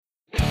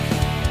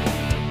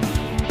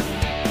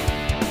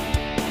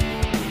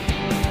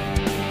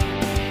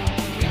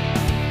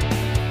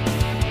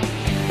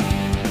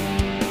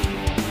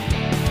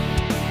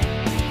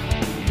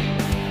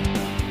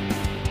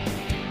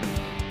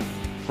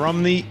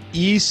From the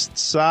east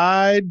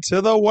side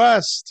to the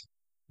west,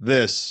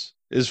 this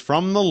is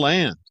From the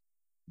Land,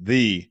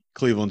 the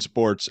Cleveland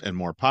Sports and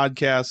More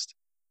podcast.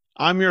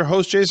 I'm your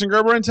host, Jason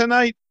Gerber, and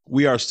tonight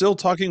we are still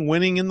talking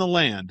winning in the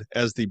land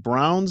as the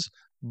Browns,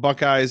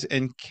 Buckeyes,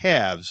 and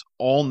Cavs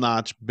all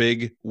notch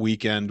big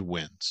weekend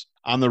wins.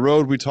 On the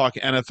road, we talk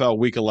NFL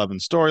Week 11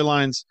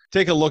 storylines,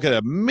 take a look at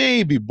a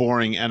maybe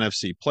boring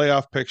NFC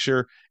playoff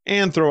picture,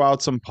 and throw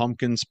out some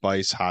pumpkin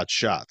spice hot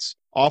shots.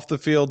 Off the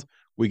field,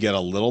 we get a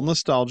little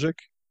nostalgic,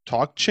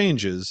 talk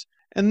changes,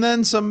 and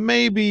then some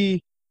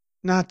maybe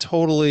not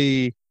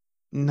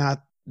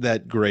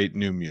that great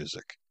new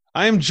music.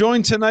 I am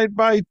joined tonight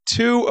by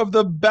two of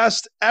the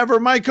best ever.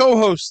 My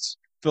co-hosts,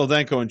 Phil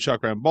Danko and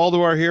Chuck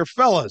Rambaldo, are here.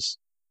 Fellas,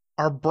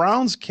 are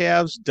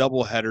Browns-Cavs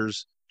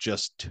doubleheaders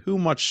just too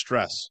much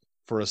stress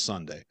for a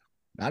Sunday?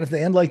 Not if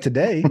they end like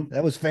today.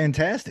 That was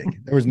fantastic.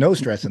 There was no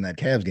stress in that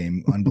Cavs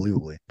game,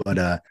 unbelievably.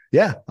 But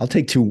yeah, I'll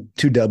take two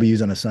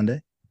W's on a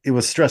Sunday. It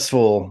was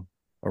stressful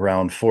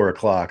around 4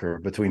 o'clock or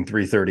between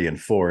 3:30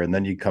 and 4, and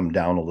then you come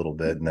down a little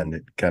bit and then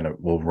it kind of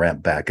will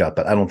ramp back up.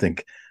 But I don't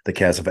think the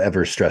Cavs have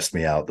ever stressed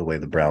me out the way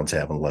the Browns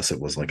have, unless it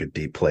was like a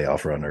deep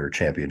playoff run or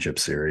championship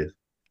series.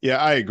 Yeah,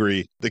 I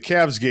agree. The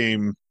Cavs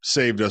game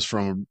saved us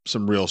from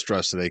some real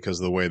stress today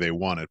because of the way they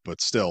won it, but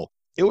still,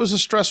 it was a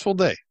stressful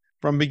day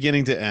from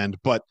beginning to end.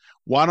 But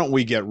why don't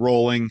we get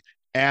rolling?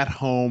 At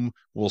home,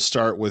 we'll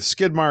start with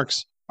skid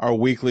marks, our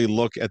weekly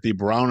look at the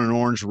brown and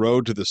orange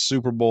road to the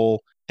Super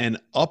Bowl. An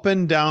up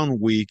and down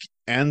week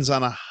ends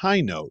on a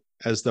high note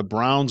as the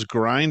Browns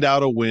grind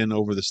out a win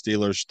over the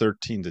Steelers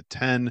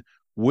 13-10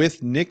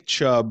 with Nick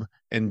Chubb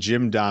and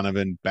Jim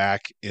Donovan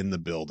back in the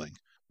building.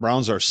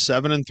 Browns are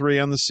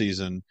 7-3 on the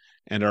season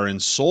and are in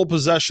sole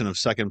possession of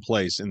second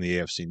place in the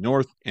AFC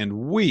North, and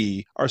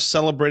we are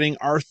celebrating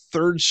our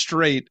third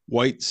straight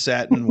white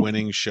satin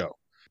winning show.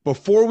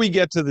 Before we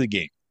get to the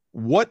game,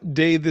 what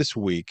day this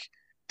week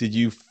did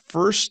you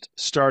first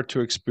start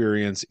to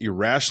experience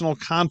irrational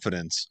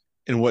confidence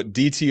in what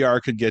DTR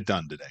could get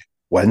done today?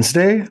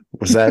 Wednesday?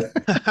 Was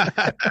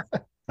that?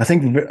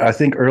 I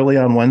think early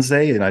on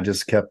Wednesday, and I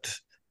just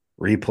kept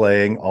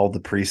replaying all the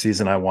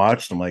preseason I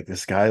watched. I'm like,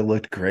 this guy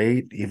looked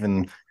great.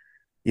 Even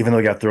though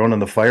he got thrown in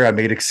the fire, I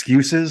made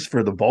excuses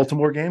for the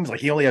Baltimore games. Like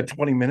he only had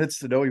 20 minutes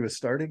to know he was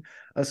starting.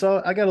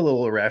 So I got a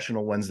little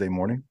irrational Wednesday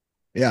morning.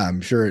 Yeah,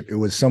 I'm sure it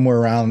was somewhere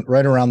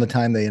right around the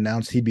time they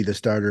announced he'd be the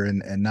starter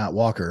and not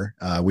Walker.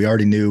 We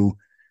already knew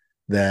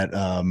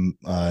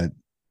that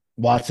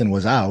Watson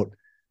was out.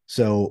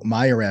 So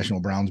my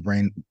irrational Browns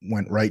brain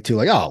went right to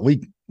like, oh,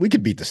 we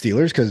could beat the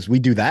Steelers because we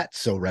do that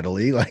so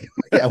readily. Like,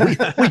 yeah, we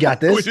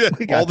got this.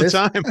 we got all the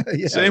time.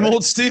 Yeah, Same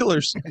old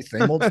Steelers.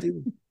 Same old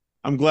Steelers.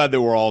 I'm glad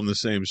that we're all in the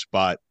same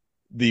spot.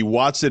 The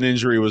Watson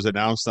injury was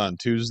announced on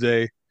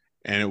Tuesday,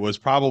 and it was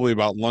probably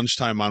about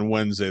lunchtime on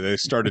Wednesday. They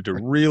started to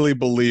really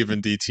believe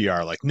in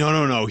DTR. Like,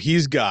 no,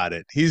 he's got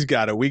it. He's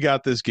got it. We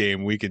got this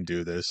game. We can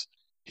do this.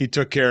 He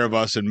took care of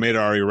us and made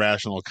our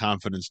irrational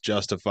confidence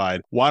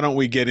justified. Why don't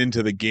we get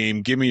into the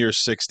game? Give me your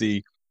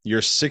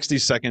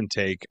 60-second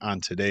take on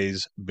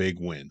today's big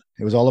win.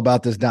 It was all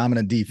about this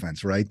dominant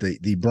defense, right?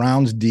 The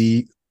Browns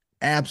D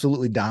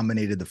absolutely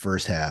dominated the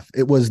first half.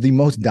 It was the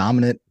most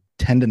dominant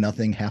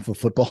 10-0 half of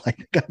football I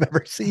think I've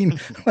ever seen.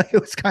 Like, it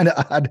was kind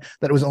of odd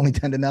that it was only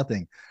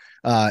 10-0.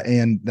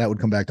 And that would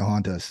come back to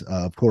haunt us,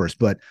 of course.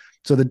 But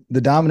so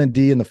the dominant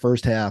D in the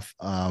first half,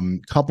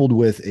 coupled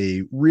with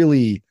a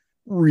really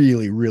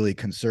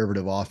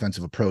conservative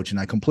offensive approach. And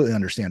I completely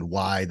understand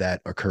why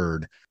that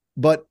occurred,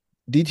 but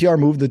DTR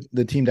moved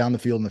the team down the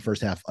field in the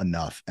first half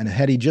enough. And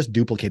had he just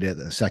duplicated it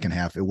in the second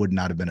half, it would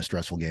not have been a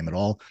stressful game at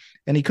all.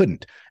 And he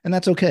couldn't, and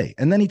that's okay.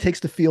 And then he takes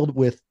the field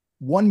with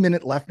 1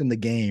 minute left in the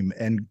game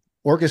and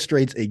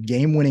orchestrates a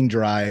game-winning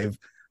drive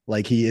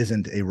like he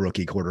isn't a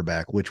rookie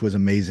quarterback, which was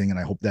amazing. And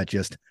I hope that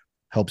just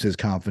helps his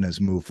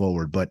confidence move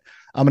forward. But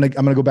I'm going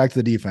to go back to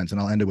the defense,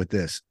 and I'll end it with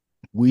this.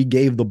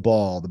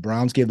 The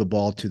Browns gave the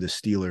ball to the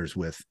Steelers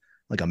with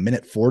like a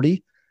minute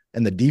 40,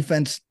 and the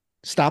defense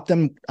stopped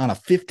them on a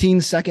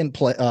 15-second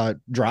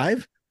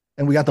drive,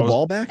 and we got the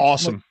ball back.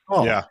 Awesome. Like,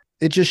 oh, yeah.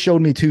 It just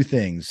showed me two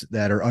things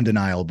that are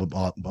undeniable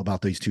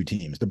about these two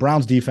teams. The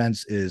Browns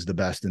defense is the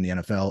best in the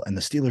NFL, and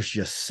the Steelers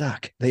just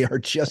suck. They are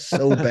just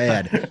so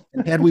bad.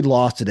 And had we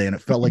lost today, and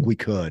it felt like we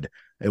could,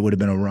 it would have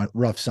been a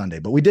rough Sunday,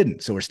 but we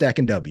didn't. So we're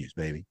stacking W's,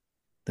 baby.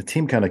 The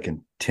team kind of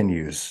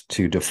continues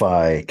to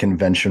defy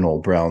conventional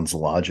Browns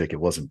logic.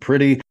 It wasn't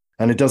pretty,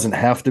 and it doesn't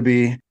have to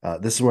be.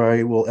 This is where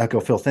I will echo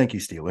Phil. Thank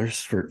you,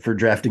 Steelers, for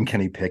drafting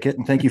Kenny Pickett,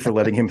 and thank you for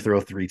letting him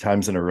throw 3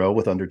 times in a row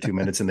with under 2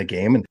 minutes in the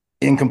game and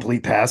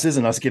incomplete passes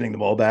and us getting the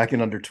ball back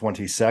in under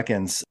 20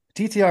 seconds.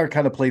 DTR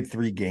kind of played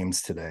 3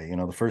 games today. You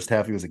know, the first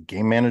half he was a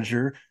game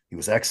manager. He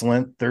was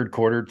excellent. Third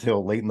quarter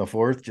till late in the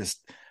fourth,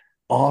 just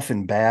off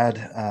and bad.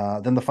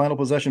 Then the final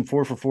possession,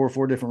 4 for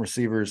 4 different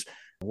receivers.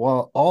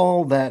 While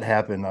all that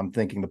happened, I'm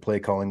thinking the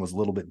play calling was a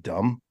little bit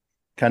dumb,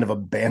 kind of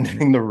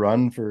abandoning the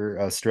run for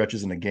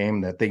stretches in a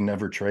game that they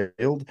never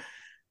trailed,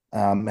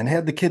 and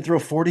had the kid throw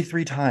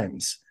 43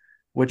 times.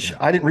 which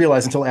I didn't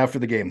realize until after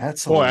the game.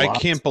 That's a Boy, lot. I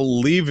can't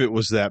believe it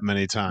was that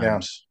many Yeah.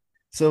 times.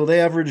 So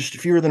they averaged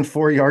fewer than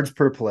 4 yards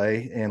per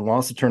play and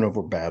lost the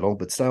turnover battle,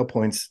 but style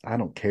points, I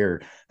don't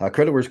care.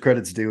 Credit where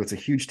credit's due. It's a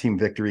huge team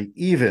victory,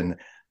 even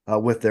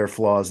with their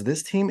flaws.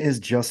 This team is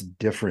just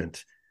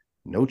different.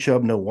 No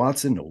Chubb, no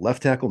Watson, no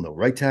left tackle, no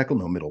right tackle,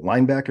 no middle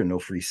linebacker, no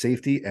free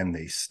safety, and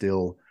they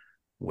still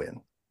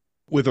win.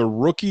 With a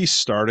rookie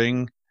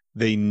starting,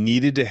 they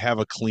needed to have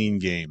a clean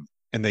game,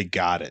 and they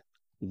got it.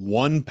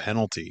 One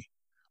penalty,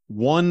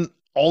 one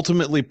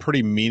ultimately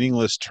pretty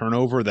meaningless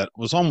turnover that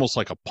was almost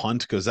like a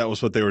punt because that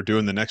was what they were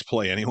doing the next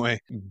play anyway.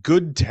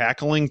 Good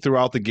tackling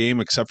throughout the game,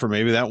 except for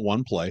maybe that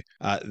one play.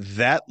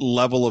 That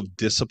level of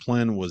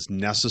discipline was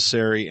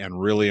necessary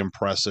and really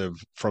impressive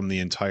from the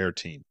entire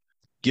team.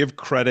 Give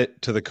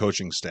credit to the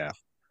coaching staff.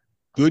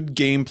 Good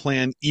game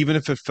plan, even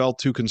if it felt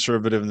too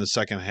conservative in the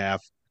second half.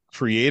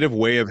 Creative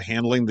way of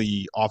handling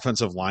the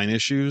offensive line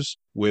issues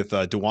with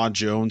DeJuan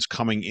Jones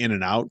coming in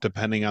and out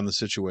depending on the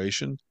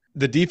situation.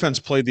 The defense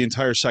played the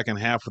entire second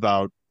half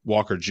without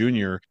Walker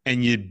Jr.,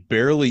 and you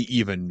barely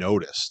even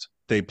noticed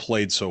they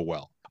played so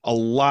well. A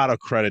lot of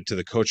credit to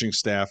the coaching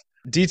staff.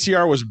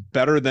 DTR was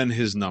better than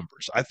his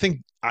numbers. I think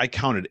I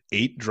counted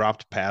 8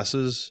 dropped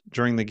passes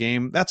during the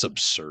game. That's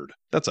absurd.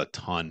 That's a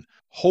ton.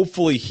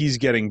 Hopefully he's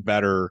getting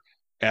better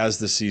as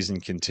the season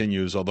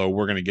continues, although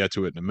we're going to get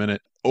to it in a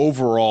minute.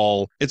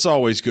 Overall, it's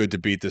always good to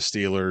beat the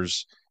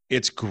Steelers.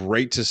 It's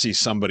great to see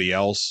somebody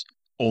else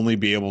only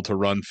be able to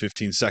run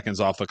 15 seconds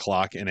off the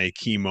clock in a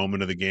key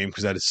moment of the game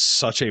because that is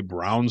such a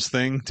Browns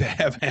thing to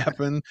have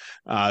happen.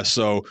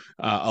 So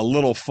a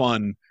little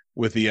fun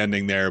with the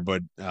ending there,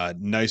 but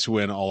nice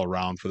win all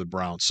around for the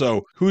Browns.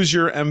 So who's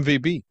your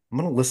MVP? I'm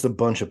going to list a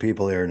bunch of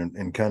people here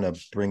and kind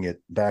of bring it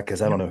back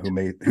because I don't know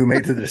who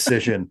made the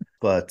decision,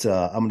 but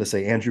I'm going to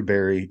say Andrew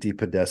Berry, Dee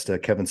Podesta,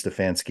 Kevin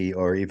Stefanski,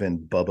 or even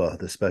Bubba,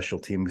 the special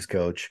teams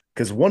coach,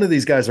 because one of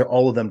these guys or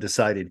all of them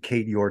decided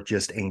Cade York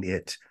just ain't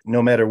it,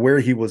 no matter where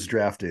he was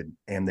drafted,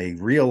 and they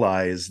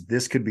realized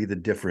this could be the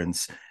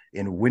difference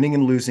in winning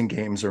and losing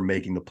games or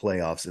making the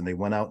playoffs, and they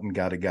went out and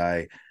got a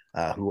guy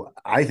who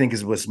I think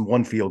was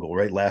one field goal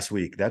right last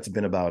week. That's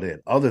been about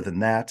it. Other than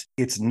that,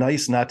 it's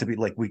nice not to be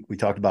like we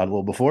talked about a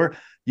little before.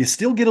 You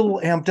still get a little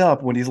amped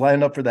up when he's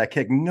lining up for that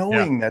kick,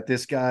 knowing that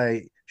this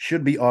guy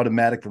should be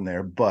automatic from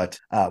there. But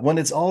when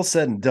it's all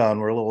said and done,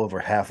 we're a little over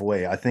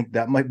halfway. I think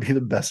that might be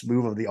the best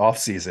move of the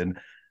offseason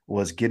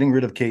was getting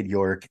rid of Cade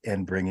York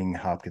and bringing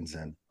Hopkins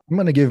in. I'm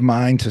going to give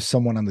mine to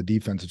someone on the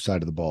defensive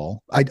side of the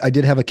ball. I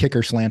did have a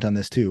kicker slant on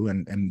this too,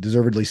 and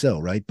deservedly so,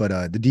 right?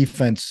 But the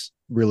defense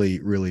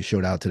really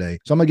showed out today.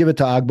 So I'm going to give it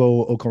to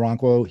Agbo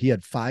Okoronkwo. He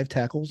had 5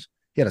 tackles.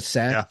 He had a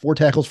sack, 4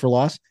 tackles for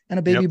loss, and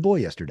a baby boy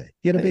yesterday.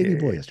 He had a baby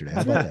boy yesterday.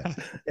 How about that?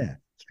 Yeah.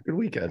 It's a good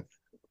weekend.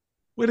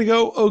 Way to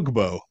go,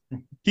 Ogbo.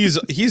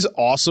 He's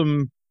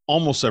awesome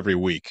almost every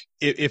week.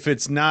 If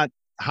it's not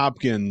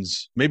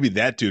Hopkins, maybe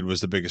that dude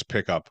was the biggest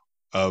pickup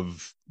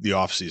of the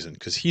offseason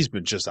because he's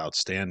been just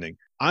outstanding.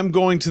 I'm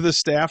going to the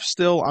staff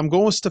still. I'm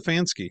going with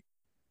Stefanski.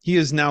 He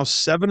is now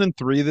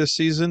 7-3 this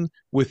season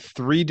with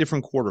 3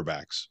 different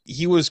quarterbacks.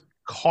 He was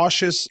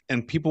cautious,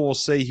 and people will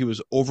say he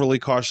was overly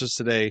cautious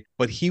today,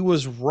 but he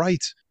was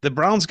right. The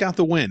Browns got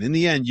the win. In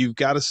the end, you've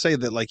got to say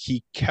that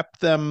he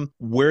kept them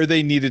where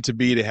they needed to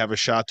be to have a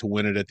shot to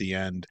win it at the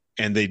end,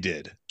 and they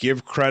did.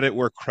 Give credit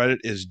where credit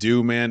is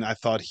due, man. I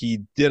thought he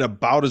did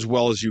about as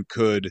well as you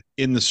could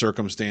in the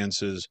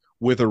circumstances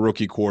with a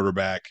rookie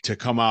quarterback to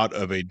come out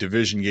of a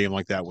division game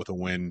like that with a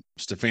win.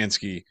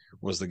 Stefanski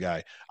was the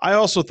guy. I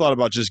also thought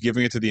about just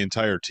giving it to the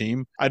entire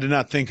team. I did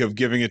not think of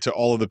giving it to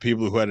all of the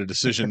people who had a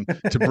decision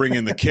to bring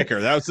in the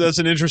kicker. That's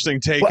an interesting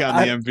take on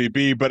the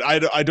MVP, but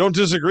I don't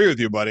disagree with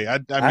you, buddy. I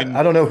mean,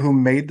 I don't know who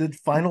made the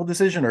final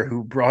decision or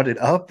who brought it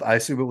up. I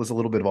assume it was a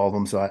little bit of all of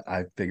them, so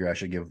I figure I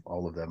should give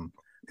all of them,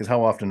 because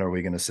how often are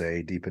we going to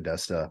say Dee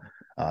Podesta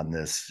on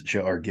this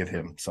show or give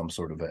him some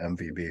sort of an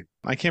MVP?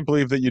 I can't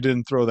believe that you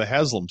didn't throw the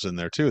Haslams in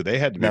there too. They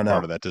had to be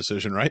part of that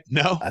decision, right?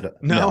 No,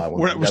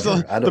 we're still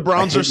the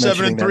Browns are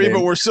 7-3,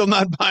 but we're still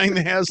not buying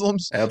the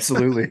Haslams.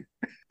 Absolutely.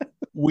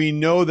 We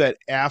know that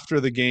after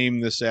the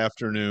game this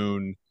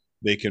afternoon,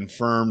 they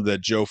confirmed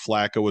that Joe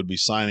Flacco would be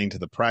signing to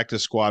the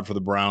practice squad for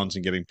the Browns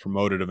and getting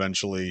promoted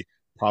eventually,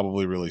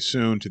 probably really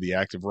soon, to the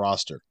active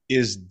roster.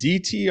 Is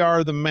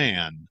DTR the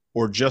man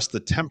or just the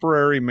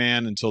temporary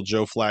man until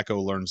Joe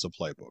Flacco learns the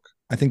playbook?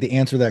 I think the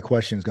answer to that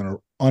question is going to,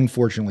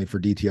 unfortunately for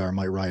DTR,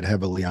 might ride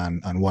heavily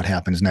on what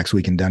happens next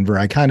week in Denver.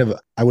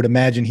 I would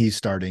imagine he's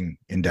starting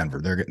in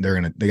Denver.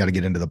 They got to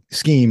get into the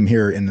scheme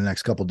here in the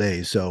next couple of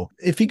days. So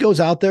if he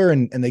goes out there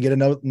and they get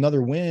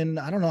another win,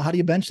 I don't know, how do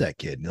you bench that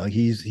kid?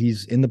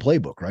 He's in the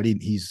playbook, right?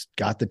 He's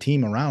got the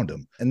team around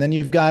him, and then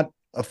you've got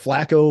a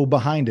Flacco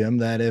behind him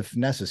that, if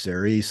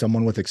necessary,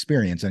 someone with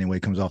experience anyway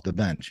comes off the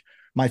bench.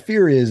 My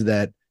fear is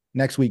that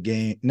next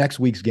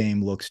week's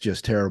game looks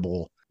just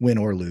terrible, win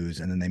or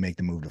lose, and then they make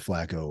the move to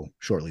Flacco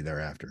shortly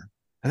thereafter.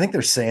 I think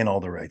they're saying all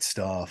the right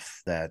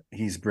stuff, that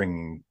he's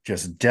bringing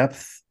just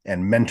depth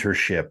and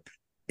mentorship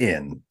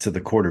in to the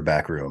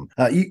quarterback room.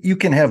 You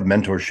can have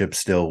mentorship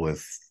still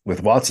with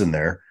Watson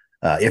there,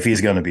 if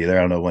he's going to be there.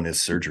 I don't know when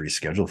his surgery is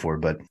scheduled for,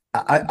 but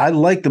I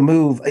like the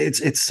move.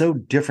 It's so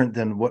different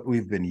than what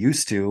we've been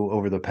used to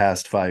over the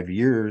past 5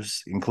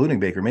 years, including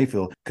Baker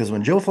Mayfield. Because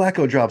when Joe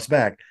Flacco drops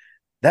back,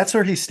 that's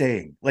where he's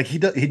staying. Like he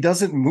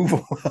doesn't move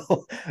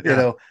well, you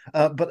know.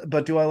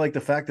 But do I like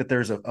the fact that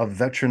there's a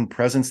veteran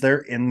presence there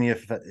in the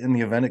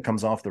event it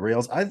comes off the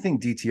rails? I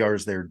think DTR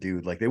is their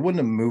dude. Like they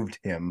wouldn't have moved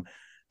him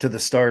to the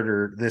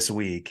starter this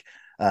week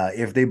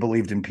if they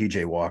believed in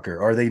PJ Walker,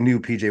 or they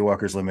knew PJ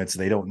Walker's limits.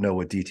 They don't know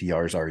what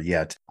DTRs are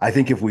yet. I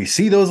think if we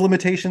see those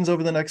limitations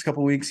over the next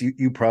couple of weeks,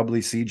 you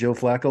probably see Joe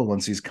Flacco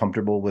once he's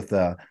comfortable with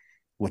the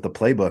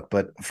playbook.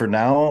 But for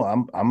now,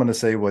 I'm going to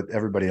say what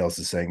everybody else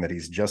is saying, that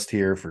he's just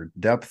here for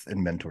depth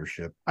and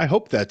mentorship. I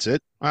hope that's it.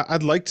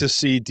 I'd like to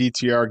see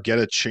DTR get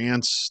a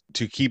chance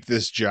to keep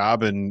this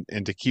job and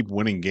to keep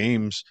winning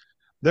games.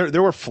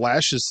 There were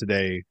flashes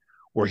today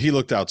where he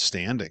looked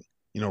outstanding.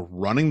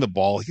 Running the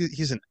ball,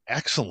 he's an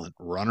excellent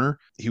runner.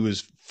 He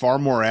was far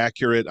more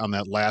accurate on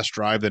that last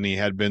drive than he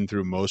had been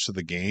through most of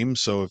the game.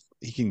 So if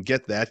he can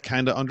get that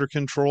kind of under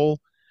control,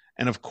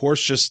 and of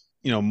course, just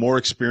more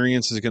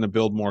experience is going to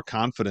build more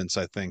confidence,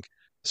 I think.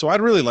 So I'd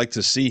really like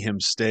to see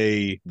him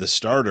stay the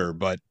starter,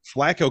 but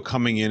Flacco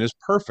coming in is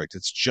perfect.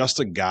 It's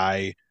just a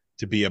guy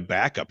to be a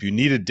backup. You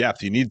need a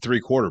depth. You need 3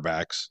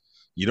 quarterbacks.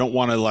 You don't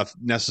want to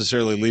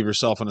necessarily leave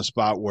yourself in a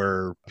spot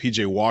where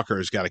PJ Walker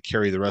has got to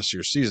carry the rest of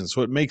your season.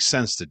 So it makes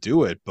sense to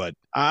do it, but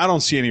I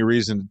don't see any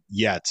reason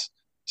yet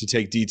to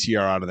take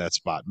DTR out of that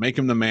spot. Make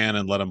him the man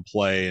and let him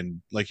play.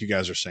 And like you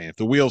guys are saying, if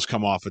the wheels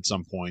come off at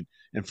some point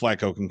and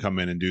Flacco can come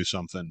in and do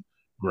something,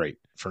 great.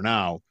 For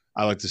now,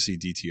 I like to see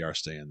DTR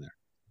stay in there.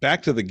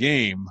 Back to the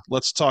game,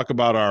 let's talk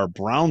about our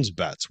Browns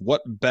bets.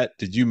 What bet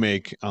did you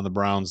make on the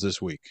Browns this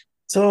week?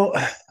 So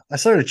I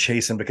started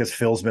chasing because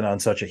Phil's been on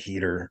such a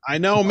heater. I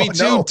know, me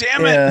too. No.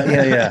 Damn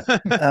it.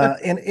 Yeah.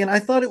 And I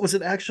thought it was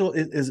an actual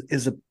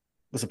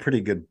was a pretty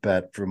good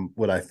bet from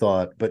what I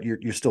thought, but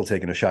you're still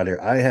taking a shot here.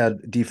 I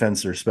had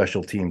defense or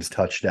special teams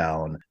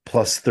touchdown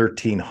plus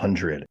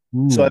 1,300.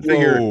 So I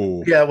figured,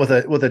 with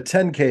a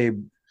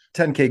 10K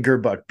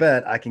Gerbuck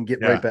bet, I can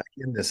get right back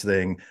in this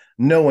thing,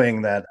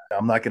 knowing that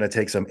I'm not going to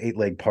take some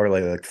 8-leg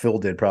parlay like Phil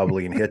did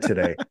probably and hit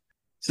today.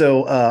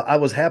 So I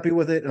was happy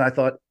with it, and I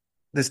thought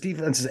this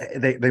defense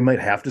they might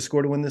have to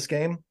score to win this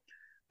game,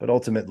 but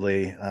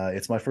ultimately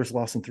it's my first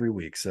loss in 3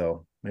 weeks,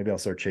 so maybe I'll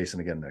start chasing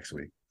again next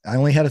week. I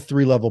only had a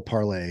 3-level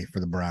parlay for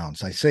the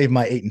Browns. I saved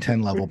my 8 and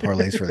 10 level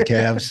parlays for the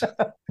Cavs.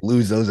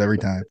 Lose those every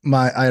time.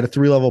 I had a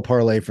 3-level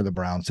parlay for the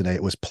Browns today.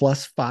 It was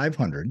plus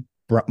 500.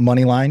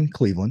 Money line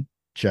Cleveland,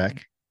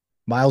 check.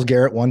 Myles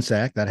Garrett 1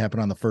 sack. That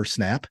happened on the first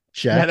snap.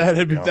 Check. That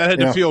had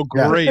to feel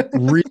great. Yeah,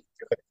 really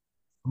good.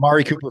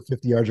 Amari Cooper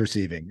 50 yards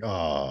receiving.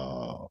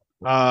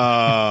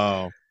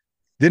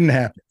 Didn't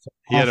happen. So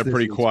he had a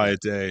pretty quiet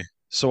day.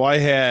 So I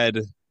had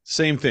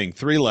same thing,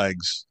 3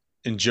 legs.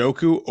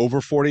 Njoku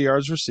over 40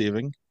 yards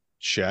receiving,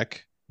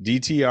 check.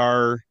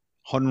 DTR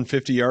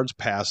 150 yards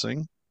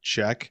passing,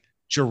 check.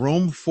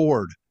 Jerome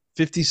Ford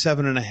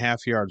 57.5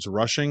 yards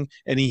rushing,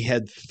 and he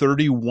had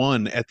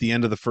 31 at the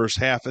end of the first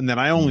half. And then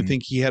I only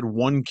think he had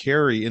 1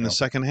 carry in the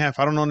second half.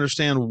 I don't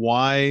understand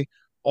why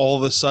all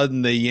of a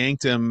sudden they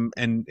yanked him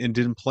and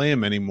didn't play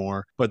him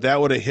anymore. But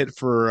that would have hit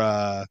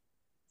for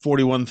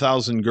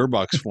 41,000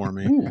 Gerbucks for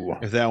me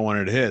if that one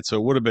had hit. So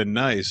it would have been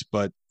nice.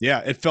 But yeah,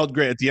 it felt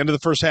great. At the end of the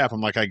first half,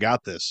 I'm like, I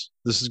got this.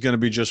 This is going to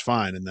be just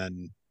fine. And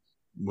then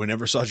we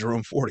never saw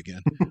Jerome Ford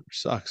again.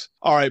 Sucks.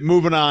 All right,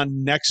 moving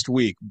on. Next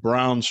week,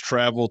 Browns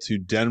travel to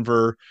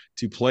Denver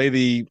to play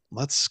the,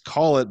 let's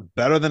call it,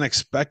 better than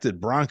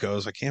expected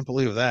Broncos. I can't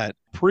believe that.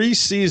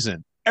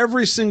 Preseason,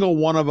 every single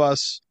one of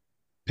us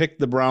picked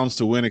the Browns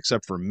to win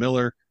except for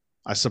Miller.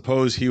 I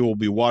suppose he will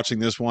be watching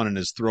this one in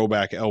his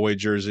throwback Elway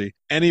jersey.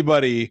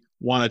 Anybody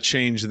want to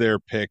change their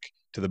pick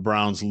to the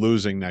Browns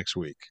losing next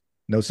week?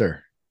 No,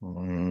 sir.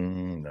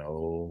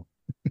 No.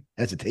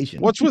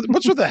 Hesitation. What's with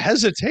the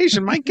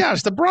hesitation? My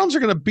gosh, the Browns are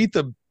going to beat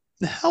the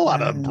hell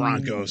out of the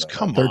Broncos.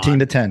 Come 13 on.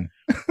 to 10.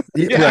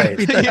 Yeah, right.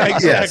 Yeah,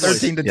 exactly.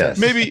 13 to 10.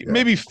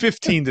 Maybe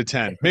 15 to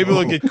 10. Maybe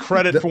we'll get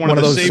credit for one of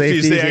the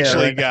safeties they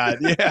actually got.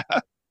 Yeah.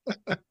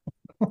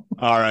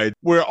 All right.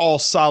 We're all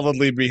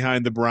solidly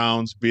behind the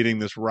Browns beating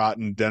this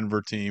rotten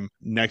Denver team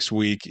next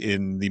week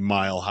in the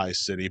Mile High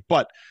City.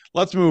 But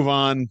let's move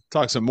on.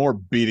 Talk some more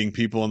beating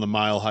people in the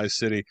Mile High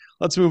City.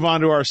 Let's move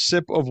on to our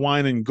Sip of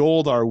Wine and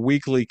Gold, our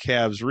weekly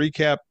Cavs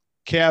recap.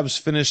 Cavs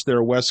finished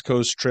their West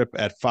Coast trip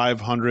at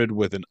 500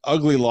 with an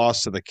ugly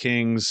loss to the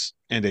Kings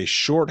and a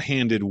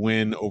shorthanded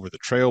win over the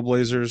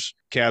Trailblazers.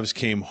 Cavs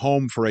came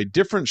home for a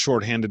different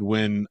shorthanded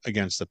win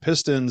against the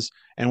Pistons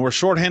and were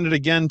shorthanded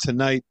again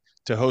tonight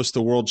to host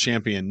the world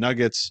champion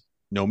Nuggets.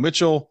 No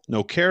Mitchell,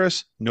 no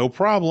Karras, no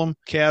problem.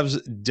 Cavs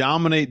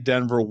dominate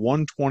Denver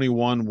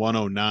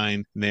 121-109,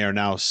 and they are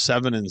now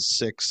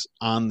 7-6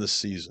 on the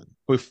season.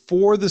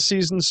 Before the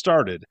season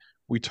started,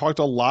 we talked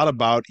a lot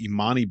about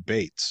Imani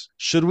Bates.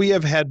 Should we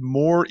have had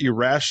more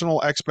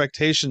irrational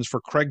expectations for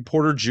Craig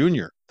Porter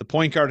Jr.? The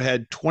point guard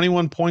had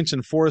 21 points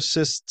and 4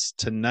 assists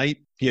tonight.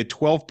 He had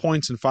 12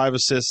 points and 5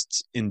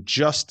 assists in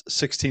just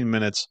 16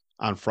 minutes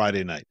on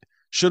Friday night.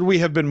 Should we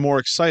have been more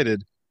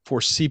excited for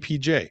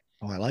CPJ?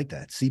 Oh, I like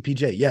that.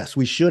 CPJ. Yes,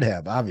 we should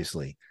have,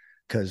 obviously,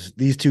 because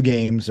these two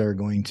games are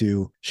going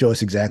to show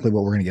us exactly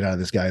what we're going to get out of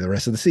this guy the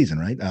rest of the season,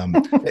 right?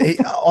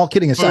 All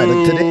kidding aside,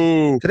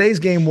 like today's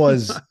game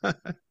was.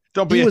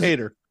 Don't be a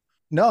hater.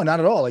 No, not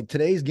at all. Like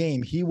today's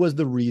game, he was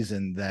the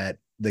reason that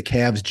the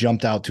Cavs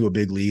jumped out to a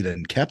big lead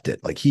and kept it.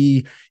 Like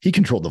he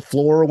controlled the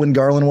floor when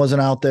Garland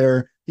wasn't out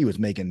there. He was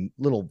making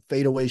little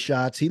fadeaway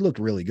shots. He looked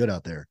really good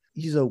out there.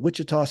 He's a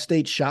Wichita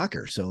State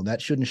shocker, so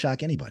that shouldn't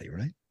shock anybody,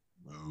 right?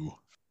 Ooh.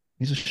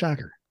 He's a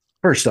shocker.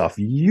 First off,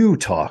 you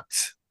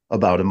talked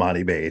about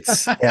Imani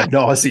Bates ad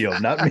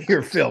nauseum, not me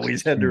or Phil. We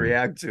just had to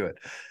react to it.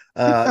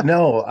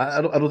 No,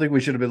 I don't think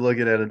we should have been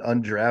looking at an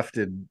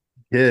undrafted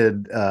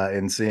kid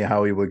and seeing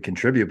how he would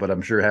contribute, but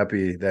I'm sure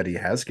happy that he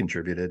has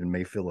contributed and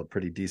may fill a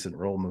pretty decent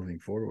role moving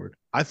forward.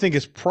 I think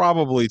it's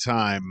probably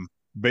time,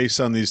 based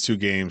on these two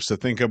games, to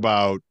think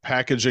about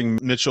packaging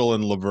Mitchell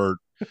and LeVert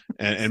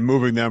and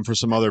moving them for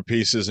some other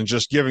pieces and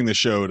just giving the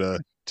show to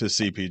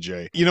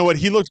CPJ. You know what?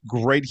 He looked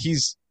great.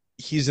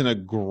 He's an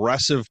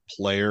aggressive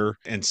player,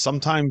 and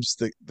sometimes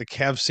the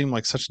Cavs seem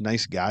like such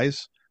nice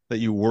guys that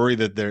you worry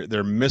that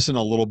they're missing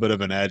a little bit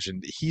of an edge,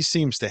 and he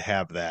seems to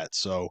have that.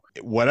 So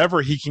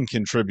whatever he can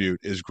contribute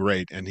is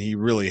great, and he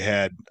really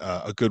had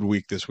a good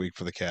week this week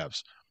for the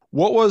Cavs.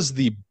 What was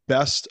the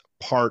best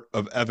part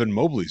of Evan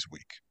Mobley's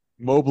week?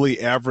 Mobley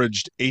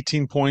averaged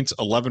 18 points,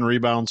 11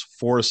 rebounds,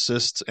 4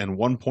 assists, and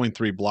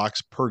 1.3 blocks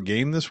per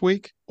game this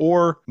week?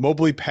 Or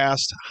Mobley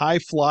passed high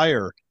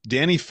flyer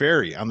Danny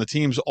Ferry on the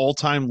team's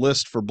all-time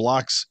list for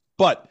blocks,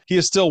 but he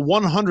is still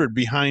 100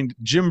 behind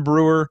Jim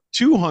Brewer,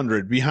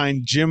 200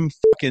 behind Jim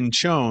fucking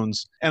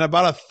Chones, and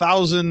about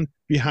 1,000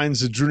 behind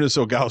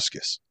Zydrunas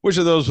Ilgauskas. Which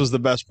of those was the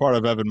best part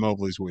of Evan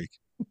Mobley's week?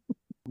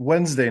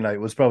 Wednesday night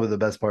was probably the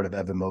best part of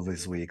Evan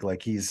Mobley's week.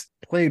 Like, he's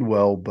played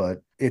well,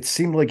 but it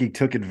seemed like he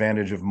took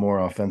advantage of more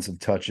offensive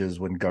touches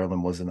when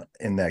Garland wasn't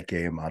in that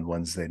game on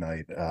Wednesday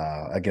night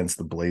against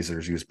the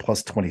Blazers. He was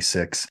plus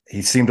 26.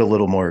 He seemed a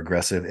little more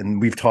aggressive. And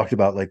we've talked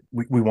about, like,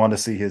 we want to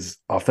see his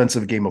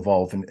offensive game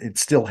evolve, and it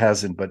still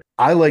hasn't. But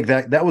I like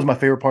that. That was my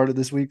favorite part of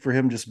this week for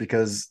him, just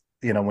because,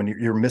 you know, when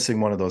you're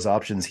missing one of those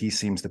options, he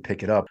seems to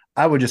pick it up.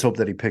 I would just hope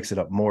that he picks it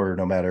up more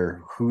no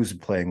matter who's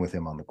playing with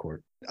him on the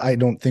court. I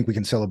don't think we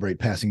can celebrate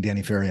passing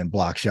Danny Ferry and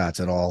block shots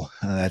at all.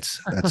 That's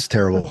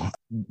terrible.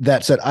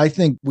 That said, I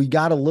think we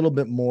got a little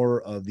bit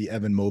more of the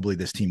Evan Mobley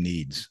this team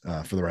needs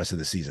for the rest of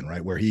the season,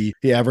 right? Where he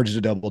averaged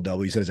a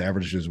double-double. He said his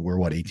averages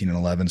were 18 and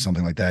 11,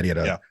 something like that. He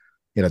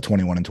had a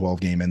 21 and 12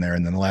 game in there.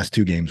 And then the last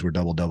two games were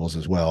double-doubles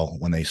as well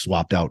when they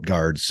swapped out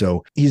guards.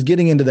 So he's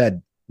getting into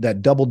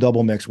that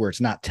double-double mix where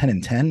it's not 10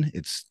 and 10.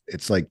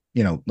 It's like,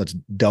 you know, let's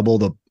double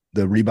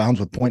the rebounds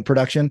with point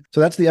production.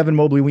 So that's the Evan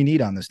Mobley we need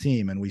on this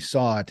team. And we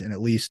saw it in at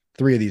least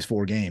 3 of these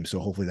 4 games. So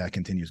hopefully that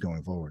continues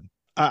going forward.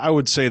 I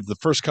would say the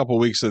first couple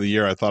of weeks of the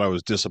year, I thought I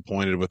was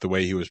disappointed with the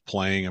way he was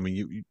playing. I mean,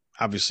 you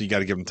obviously got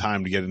to give him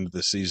time to get into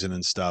the season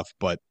and stuff,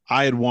 but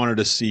I had wanted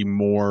to see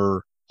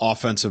more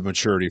offensive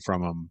maturity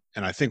from him.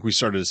 And I think we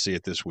started to see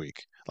it this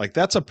week. Like,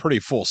 that's a pretty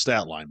full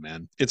stat line,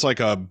 man. It's like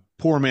a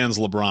poor man's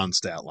LeBron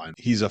stat line.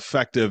 He's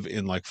effective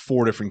in like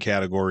 4 different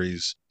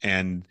categories,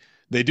 and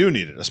they do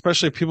need it,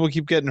 especially if people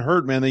keep getting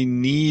hurt, man. They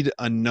need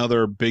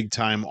another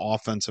big-time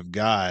offensive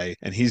guy,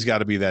 and he's got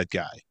to be that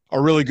guy. A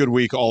really good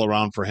week all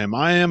around for him.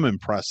 I am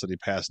impressed that he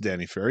passed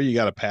Danny Ferry. You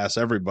got to pass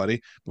everybody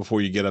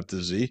before you get up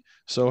to Z.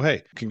 So,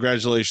 hey,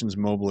 congratulations,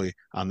 Mobley,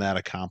 on that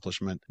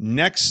accomplishment.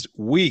 Next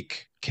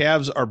week,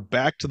 Cavs are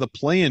back to the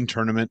play-in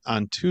tournament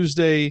on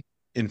Tuesday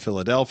in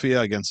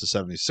Philadelphia against the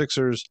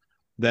 76ers,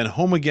 then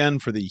home again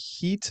for the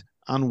Heat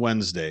on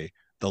Wednesday,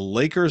 the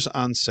Lakers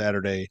on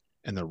Saturday,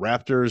 and the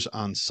Raptors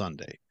on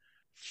Sunday.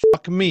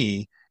 Fuck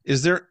me.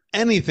 Is there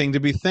anything to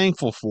be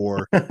thankful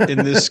for in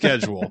this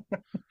schedule?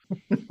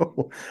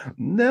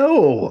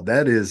 No,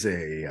 that is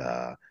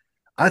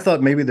I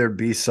thought maybe there'd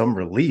be some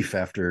relief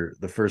after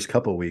the first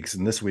couple of weeks,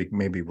 and this week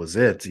maybe was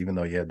it, even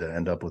though you had to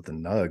end up with the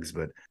Nugs.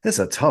 But it's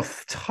a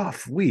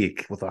tough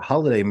week with a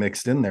holiday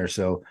mixed in there.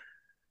 So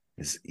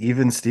is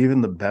even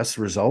Steven the best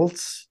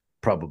results?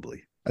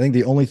 Probably. I think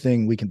the only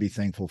thing we can be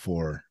thankful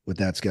for with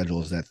that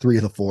schedule is that 3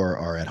 of the 4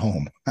 are at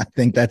home. I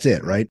think that's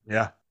it, right?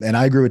 Yeah. And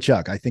I agree with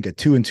Chuck. I think a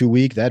 2-2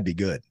 week, that'd be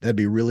good. That'd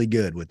be really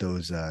good with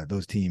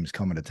those teams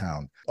coming to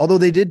town. Although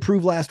they did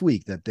prove last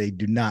week that they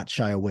do not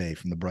shy away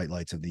from the bright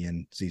lights of the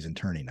in-season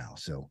tourney now.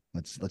 So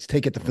let's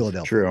take it to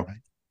Philadelphia. True. Right?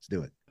 Let's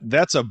do it.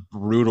 That's a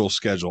brutal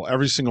schedule.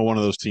 Every single one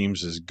of those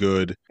teams is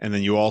good. And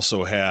then you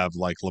also have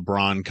like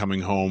LeBron coming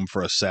home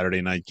for a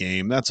Saturday night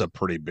game. That's a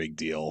pretty big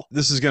deal.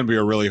 This is going to be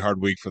a really hard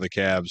week for the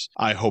Cavs.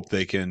 I hope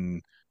they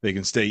can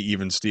stay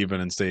even Steven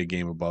and stay a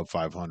game above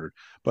 500.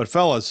 But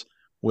fellas,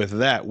 with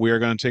that, we are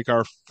going to take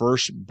our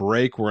first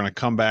break. We're going to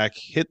come back,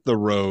 hit the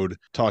road,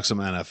 talk some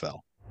NFL.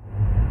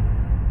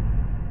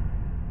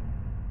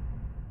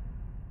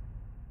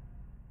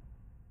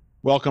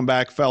 Welcome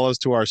back, fellas,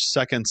 to our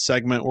second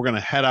segment. We're going to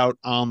head out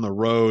on the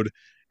road,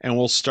 and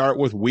we'll start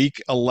with Week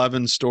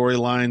 11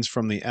 storylines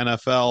from the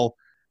NFL.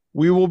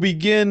 We will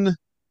begin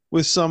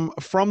with some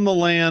from the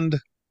land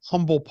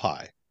humble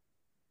pie.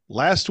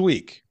 Last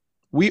week,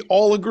 we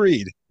all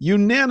agreed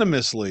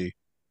unanimously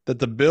that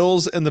the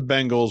Bills and the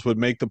Bengals would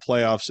make the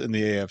playoffs in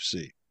the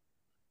AFC.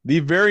 The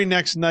very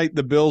next night,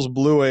 the Bills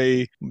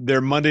blew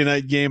their Monday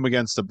night game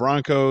against the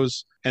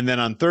Broncos. And then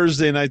on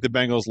Thursday night, the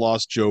Bengals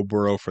lost Joe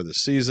Burrow for the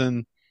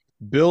season.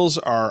 Bills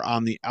are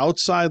on the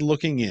outside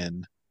looking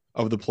in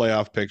of the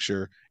playoff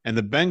picture, and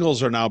the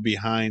Bengals are now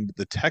behind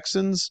the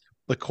Texans,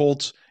 the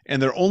Colts,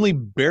 and they're only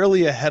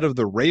barely ahead of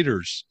the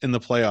Raiders in the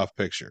playoff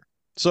picture.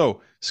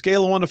 So,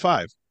 scale of 1 to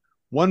 5.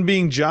 1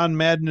 being John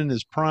Madden in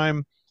his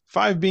prime,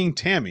 5 being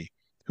Tammy,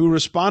 who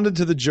responded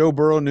to the Joe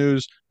Burrow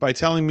news by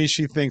telling me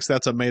she thinks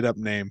that's a made-up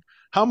name.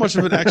 How much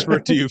of an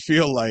expert do you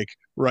feel like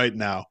right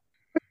now?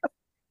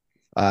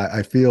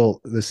 I feel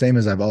the same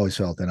as I've always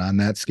felt, and on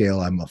that scale,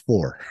 I'm a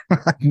 4.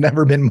 I've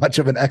never been much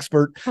of an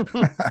expert,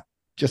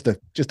 just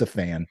a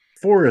fan.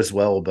 4 as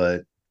well,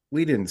 but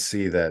we didn't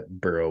see that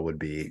Burrow would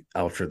be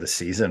out for the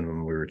season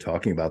when we were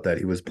talking about that.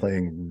 He was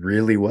playing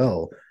really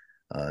well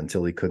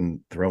until he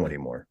couldn't throw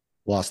anymore.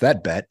 Lost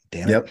that bet.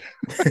 Damn it.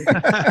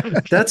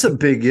 Yep. That's a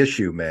big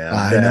issue, man.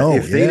 I know.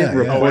 If they didn't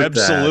report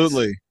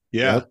absolutely. That,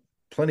 yeah. Yep,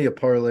 plenty of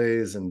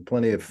parlays and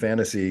plenty of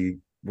fantasy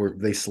where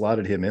they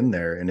slotted him in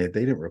there, and they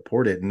didn't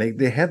report it. And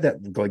they had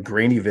that like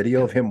grainy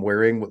video of him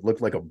wearing what looked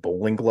like a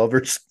bowling glove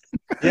or something.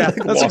 Yeah,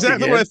 like that's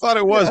exactly what I thought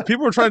it was. Yeah.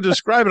 People were trying to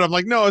describe it. I'm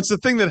like, no, it's the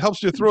thing that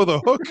helps you throw the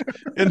hook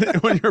and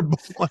when you're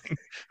bowling.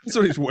 That's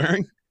what he's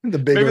wearing.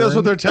 Maybe that's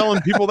what they're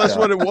telling people. That's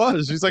what it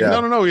was. He's like,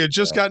 no. He had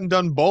just gotten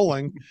done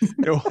bowling.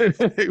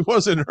 It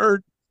wasn't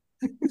hurt.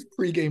 It's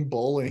pregame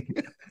bowling.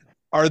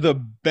 Are the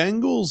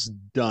Bengals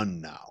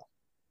done now?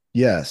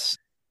 Yes.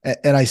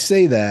 And I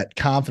say that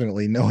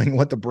confidently, knowing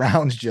what the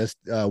Browns just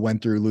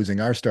went through,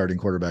 losing our starting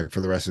quarterback for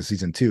the rest of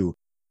season 2.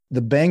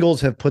 The Bengals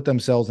have put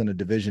themselves in a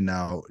division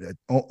now,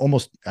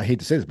 almost, I hate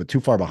to say this, but too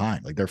far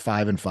behind. Like they're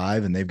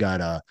 5-5, and they've got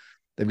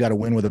to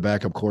win with a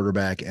backup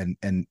quarterback,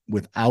 and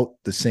without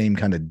the same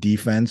kind of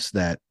defense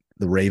that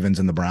the Ravens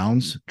and the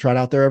Browns trot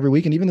out there every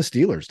week, and even the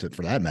Steelers,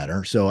 for that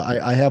matter. So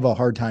I have a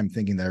hard time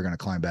thinking they're going to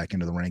climb back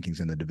into the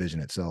rankings in the division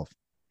itself.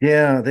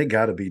 Yeah, they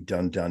got to be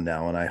done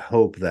now, and I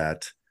hope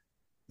that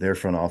their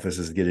front office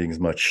is getting as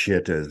much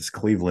shit as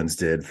Cleveland's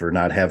did for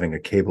not having a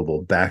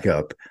capable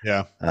backup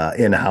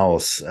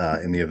in-house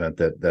in the event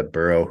that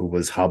Burrow, who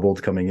was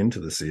hobbled coming into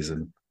the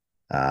season.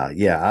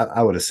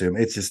 I would assume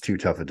it's just too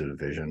tough a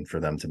division for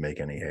them to make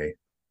any hay.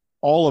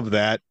 All of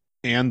that,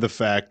 and the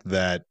fact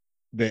that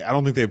I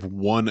don't think they've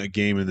won a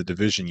game in the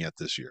division yet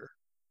this year.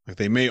 Like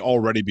they may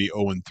already be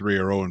 0-3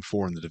 or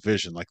 0-4 in the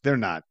division. Like you're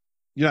not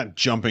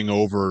jumping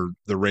over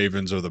the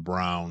Ravens or the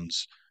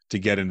Browns to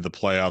get into the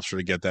playoffs or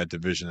to get that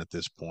division at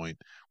this point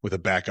with a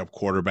backup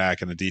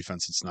quarterback and a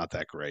defense that's not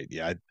that great.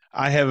 Yeah,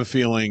 I have a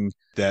feeling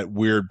that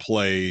weird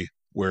play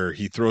where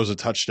he throws a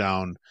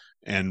touchdown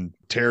and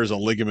tears a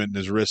ligament in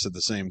his wrist at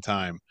the same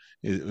time.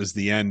 It was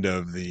the end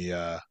of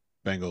the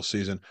Bengals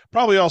season.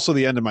 Probably also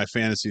the end of my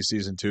fantasy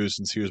season too,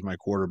 since he was my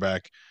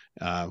quarterback,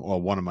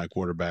 one of my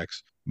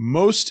quarterbacks.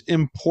 Most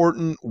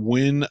important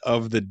win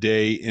of the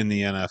day in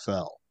the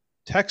NFL.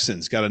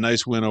 Texans got a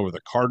nice win over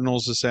the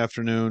Cardinals this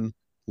afternoon.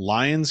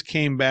 Lions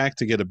came back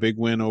to get a big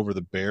win over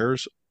the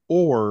Bears,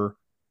 or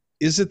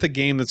is it the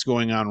game that's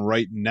going on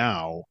right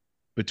now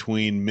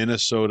between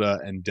Minnesota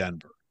and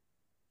Denver?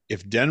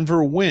 If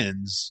Denver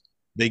wins,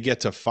 they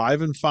get to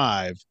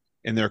 5-5,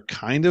 and they're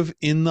kind of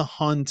in the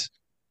hunt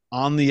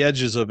on the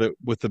edges of it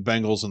with the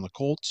Bengals and the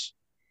Colts.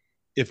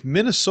 If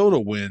Minnesota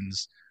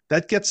wins,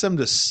 that gets them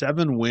to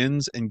 7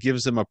 wins and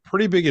gives them a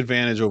pretty big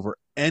advantage over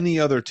any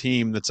other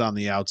team that's on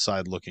the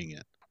outside looking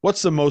in.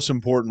 What's the most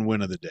important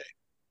win of the day?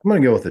 I'm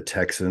going to go with the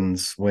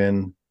Texans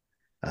win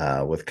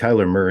with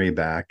Kyler Murray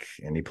back,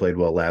 and he played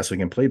well last week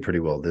and played pretty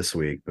well this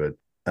week. But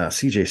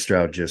CJ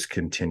Stroud just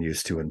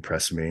continues to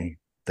impress me.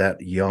 That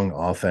young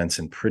offense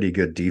and pretty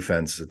good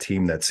defense, a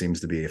team that seems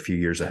to be a few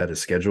years ahead of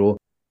schedule,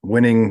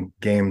 winning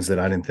games that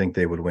I didn't think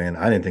they would win.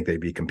 I didn't think they'd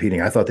be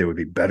competing. I thought they would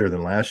be better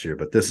than last year,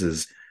 but this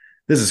is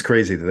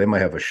crazy that they might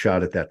have a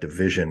shot at that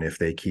division if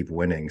they keep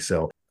winning.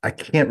 So I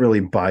can't really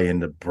buy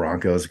into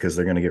Broncos because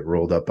they're going to get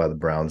rolled up by the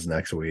Browns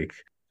next week.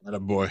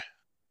 Attaboy.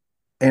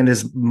 And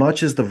as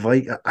much as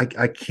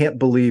I can't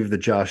believe the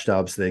Josh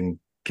Dobbs thing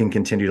can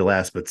continue to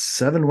last, but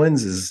 7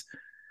 wins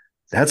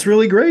that's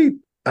really great.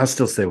 I'll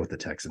still stay with the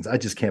Texans. I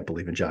just can't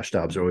believe in Josh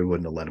Dobbs, or we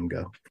wouldn't have let him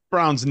go.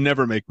 Browns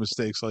never make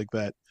mistakes like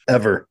that.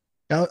 Ever.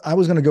 I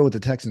was going to go with the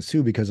Texans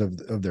too because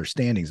of their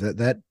standings.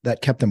 That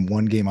kept them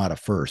 1 game out of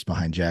first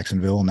behind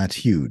Jacksonville, and that's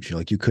huge.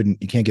 Like you can't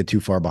get too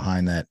far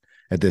behind that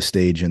at this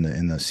stage in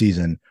the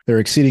season. They're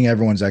exceeding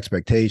everyone's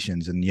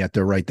expectations, and yet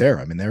they're right there.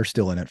 I mean, they're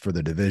still in it for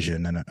the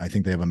division, and I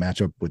think they have a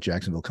matchup with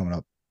Jacksonville coming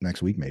up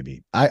next week.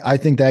 Maybe I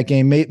think that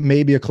game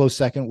may be a close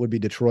second. Would be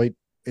Detroit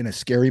in a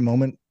scary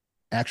moment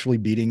actually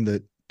beating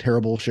the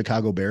terrible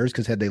Chicago Bears,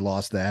 because had they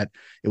lost that,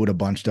 it would have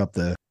bunched up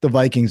the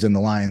Vikings and the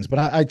Lions. But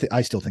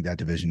I still think that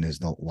division is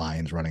the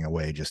Lions running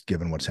away, just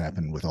given what's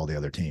happened with all the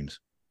other teams.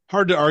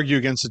 Hard to argue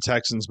against the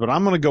Texans, but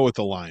I'm going to go with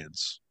the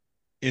Lions.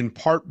 in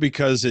part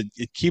because it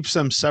keeps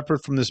them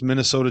separate from this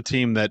Minnesota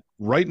team that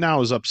right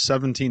now is up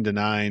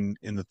 17-9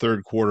 in the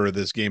third quarter of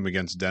this game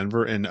against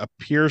Denver and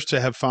appears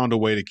to have found a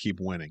way to keep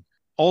winning.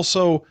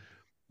 Also,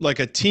 like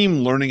a team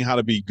learning how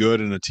to be good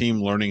and a team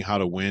learning how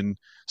to win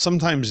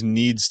sometimes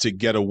needs to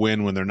get a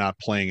win when they're not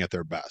playing at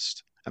their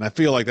best. And I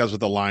feel like that's what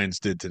the Lions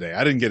did today.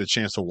 I didn't get a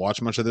chance to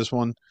watch much of this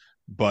one,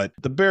 but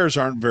the Bears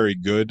aren't very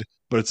good,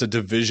 but it's a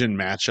division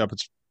matchup.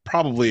 It's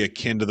probably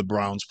akin to the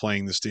Browns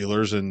playing the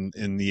Steelers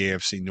in the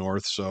AFC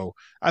North. So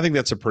I think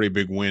that's a pretty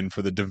big win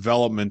for the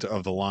development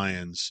of the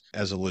Lions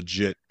as a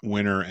legit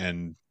winner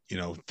and,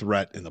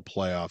 threat in the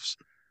playoffs.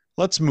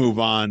 Let's move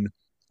on.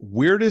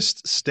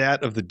 Weirdest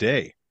stat of the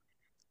day.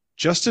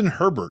 Justin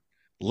Herbert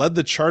led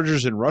the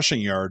Chargers in rushing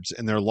yards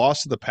in their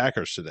loss to the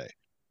Packers today.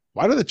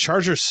 Why do the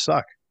Chargers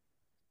suck?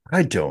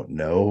 I don't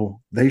know.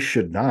 They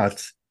should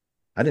not.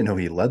 I didn't know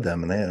he led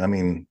them.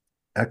 And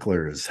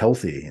Eckler is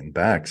healthy and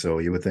back, so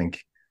you would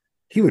think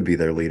he would be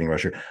their leading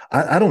rusher.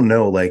 I don't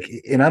know,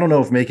 and I don't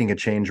know if making a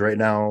change right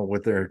now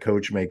with their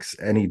coach makes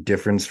any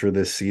difference for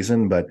this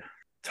season, but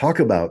talk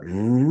about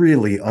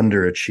really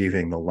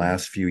underachieving the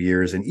last few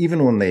years. And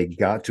even when they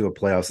got to a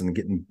playoffs and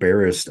get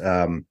embarrassed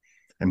and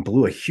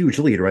blew a huge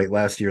lead right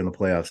last year in the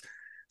playoffs,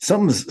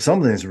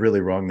 something's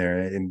really wrong there.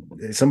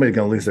 And somebody's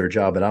going to lose their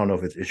job, but I don't know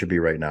if it should be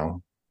right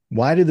now.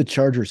 Why do the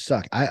Chargers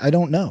suck? I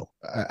don't know.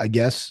 I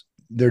guess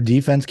their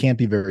defense can't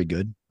be very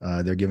good.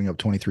 They're giving up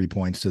 23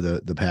 points to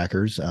the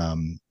Packers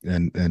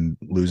and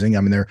losing.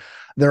 I mean,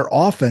 their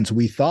offense,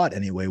 we thought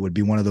anyway, would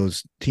be one of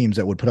those teams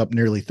that would put up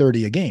nearly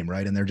 30 a game,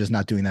 right? And they're just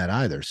not doing that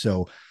either.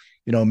 So,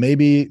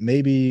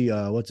 maybe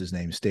what's his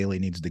name? Staley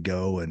needs to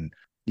go. And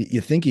you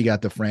think you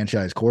got the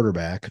franchise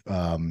quarterback.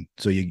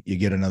 So you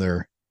get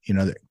another,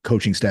 the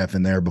coaching staff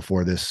in there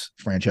before this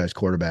franchise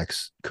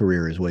quarterback's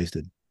career is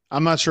wasted.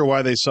 I'm not sure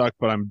why they suck,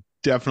 but I'm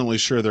definitely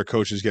sure their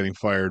coach is getting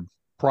fired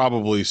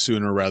probably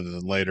sooner rather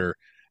than later.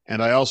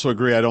 And I also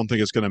agree, I don't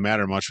think it's going to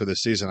matter much for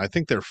this season. I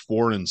think they're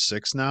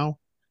 4-6 now.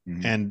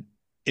 Mm-hmm. And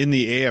in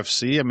the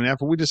AFC,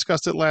 after we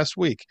discussed it last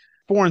week,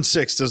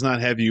 4-6 does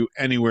not have you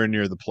anywhere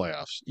near the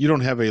playoffs. You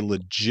don't have a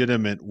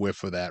legitimate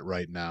whiff of that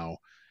right now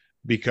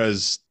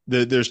because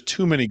there's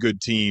too many good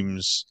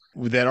teams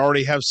that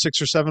already have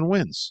 6 or 7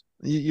 wins.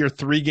 You're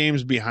 3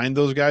 games behind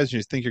those guys and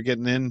you think you're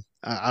getting in.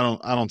 I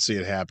don't see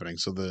it happening.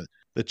 So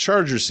the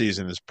Charger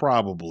season is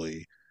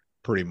probably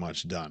pretty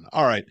much done.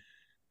 All right,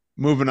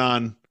 moving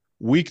on.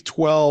 Week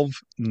 12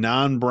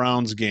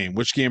 non-Browns game.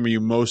 Which game are you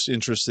most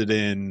interested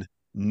in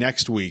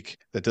next week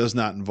that does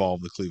not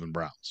involve the Cleveland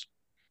Browns?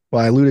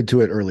 Well, I alluded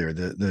to it earlier.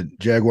 The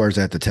Jaguars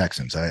at the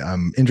Texans.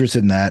 I'm interested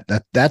in that.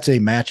 That's a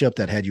matchup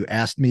that had you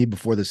asked me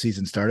before the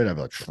season started, I'd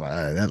be like,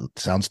 that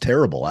sounds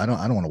terrible. I don't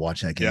want to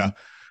watch that game. Yeah.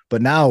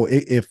 But now,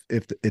 if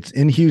it's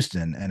in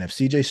Houston and if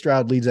CJ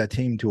Stroud leads that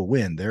team to a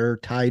win, they're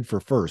tied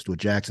for first with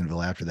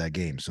Jacksonville after that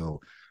game.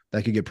 So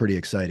that could get pretty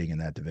exciting in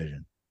that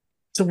division.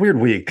 It's a weird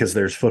week because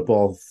there's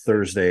football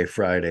Thursday,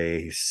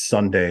 Friday,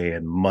 Sunday,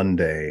 and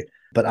Monday.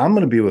 But I'm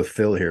going to be with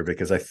Phil here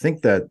because I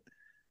think that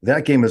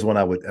game is one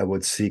I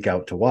would seek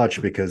out to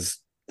watch because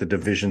the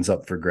division's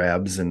up for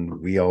grabs, and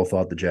we all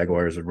thought the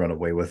Jaguars would run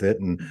away with it,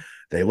 and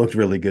they looked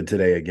really good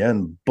today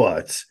again.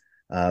 But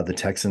the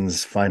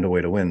Texans find a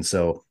way to win.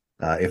 So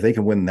if they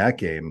can win that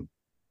game,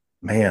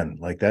 man,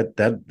 like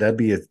that'd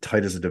be as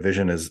tight as a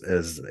division as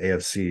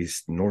AFC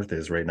North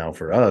is right now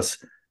for us,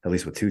 at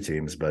least with 2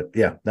 teams. But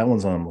yeah, that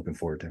one's one I'm looking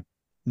forward to.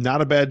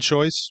 Not a bad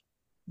choice.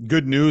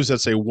 Good news,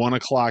 that's a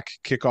 1:00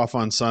 kickoff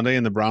on Sunday,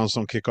 and the Browns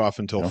don't kick off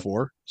until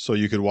 4. So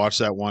you could watch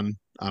that one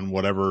on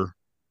whatever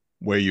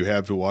way you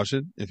have to watch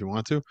it if you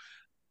want to.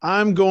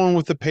 I'm going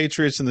with the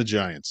Patriots and the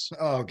Giants.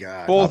 Oh,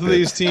 God. Both of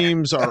these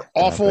teams are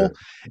awful,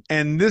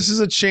 and this is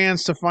a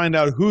chance to find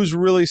out who's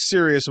really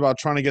serious about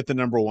trying to get the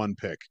number 1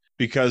 pick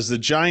because the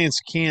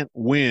Giants can't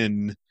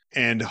win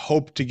and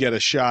hope to get a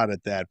shot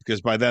at that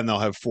because by then they'll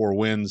have 4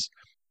 wins.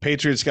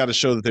 Patriots got to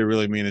show that they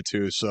really mean it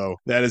too. So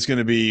that is going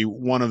to be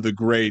one of the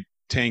great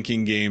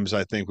tanking games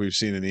I think we've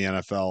seen in the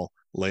NFL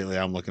lately.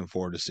 I'm looking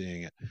forward to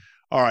seeing it.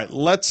 All right,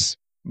 let's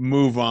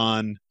move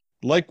on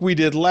like we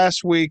did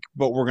last week,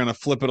 but we're going to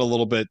flip it a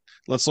little bit.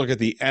 Let's look at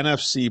the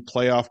NFC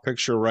playoff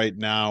picture right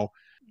now.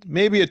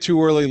 Maybe a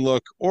too early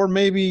look, or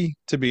maybe,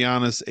 to be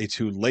honest, a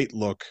too late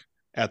look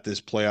at this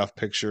playoff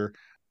picture.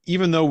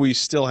 Even though we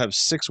still have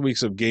 6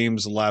 weeks of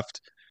games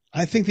left,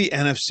 I think the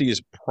NFC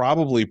is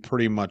probably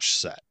pretty much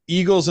set.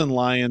 Eagles and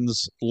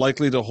Lions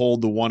likely to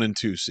hold the 1 and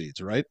 2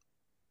 seeds, right?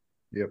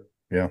 Yep.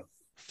 Yeah.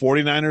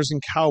 49ers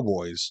and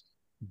Cowboys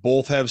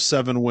both have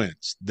 7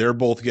 wins. They're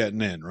both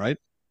getting in, right?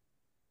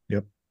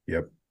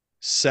 Yep.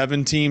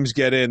 7 teams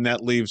get in.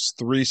 That leaves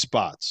 3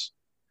 spots.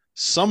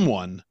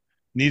 Someone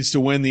needs to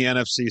win the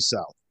NFC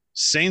South.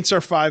 Saints are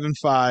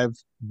 5-5.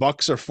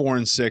 Bucks are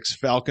 4-6.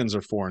 Falcons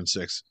are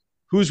 4-6.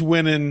 Who's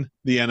winning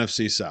the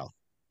NFC South?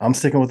 I'm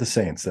sticking with the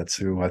Saints. That's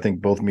who I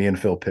think both me and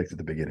Phil picked at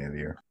the beginning of the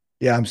year.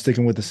 Yeah, I'm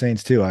sticking with the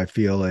Saints too. I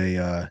feel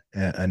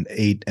an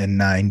 8 and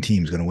 9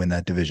 team is going to win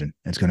that division.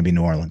 It's going to be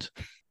New Orleans.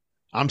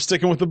 I'm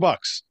sticking with the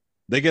Bucks.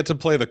 They get to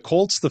play the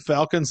Colts, the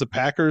Falcons, the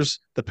Packers,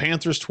 the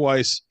Panthers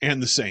twice,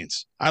 and the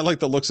Saints. I like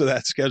the looks of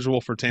that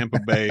schedule for Tampa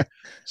Bay.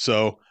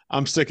 So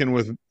I'm sticking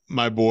with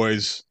my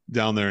boys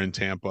down there in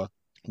Tampa.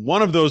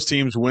 One of those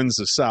teams wins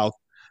the South.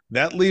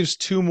 That leaves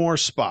 2 more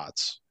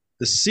spots.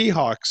 The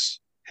Seahawks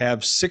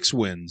have 6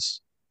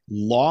 wins,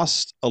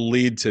 lost a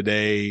lead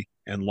today,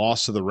 and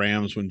lost to the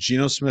Rams when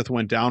Geno Smith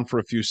went down for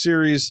a few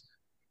series,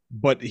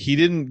 but he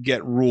didn't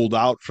get ruled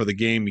out for the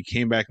game. He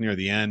came back near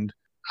the end.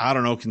 I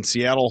don't know. Can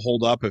Seattle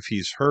hold up if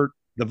he's hurt?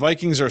 The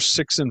Vikings are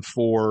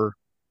 6-4.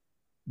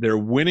 They're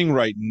winning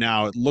right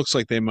now. It looks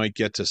like they might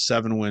get to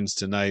 7 wins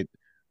tonight.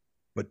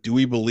 But do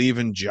we believe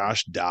in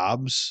Josh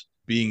Dobbs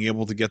being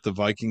able to get the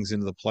Vikings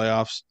into the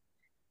playoffs?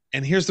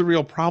 And here's the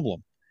real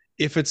problem.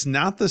 If it's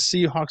not the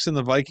Seahawks and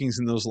the Vikings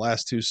in those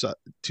last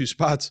two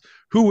spots,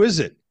 who is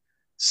it?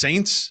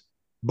 Saints,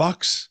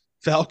 Bucks,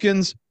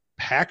 Falcons,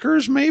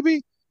 Packers,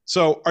 maybe?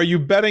 So are you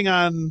betting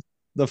on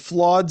the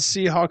flawed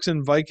Seahawks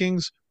and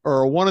Vikings, or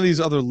are one of these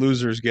other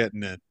losers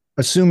getting in?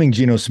 Assuming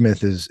Geno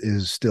Smith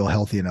is still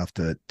healthy enough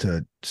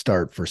to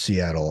start for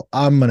Seattle,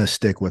 I'm going to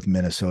stick with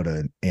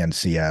Minnesota and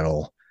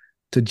Seattle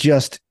to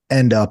just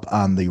end up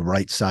on the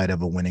right side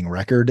of a winning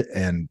record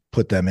and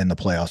put them in the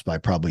playoffs by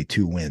probably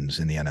 2 wins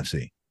in the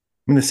NFC. I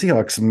mean, the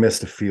Seahawks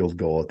missed a field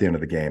goal at the end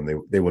of the game.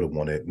 They would have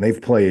won it. And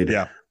they've played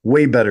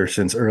way better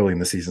since early in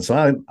the season.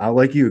 So I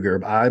like you,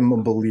 Gerb. I'm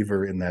a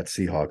believer in that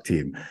Seahawk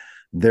team.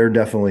 They're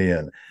definitely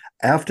in.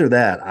 After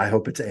that, I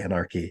hope it's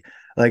anarchy.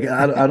 Like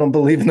I don't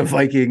believe in the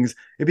Vikings.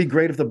 It'd be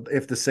great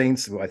if the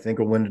Saints, who I think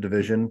will win the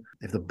division,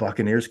 if the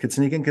Buccaneers could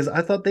sneak in, because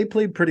I thought they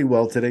played pretty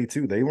well today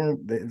too.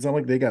 It's not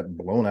like they got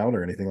blown out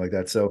or anything like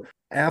that. So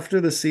after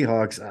the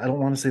Seahawks, I don't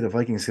want to say the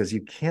Vikings because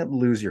you can't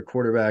lose your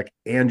quarterback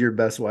and your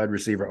best wide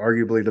receiver,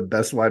 arguably the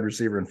best wide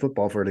receiver in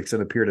football for an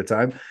extended period of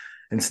time,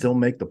 and still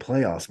make the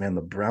playoffs. Man,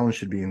 the Browns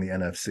should be in the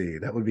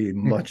NFC. That would be a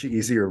much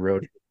easier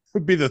road.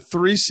 Would be the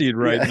 3 seed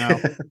right now.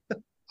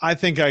 I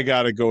think I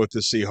got to go with the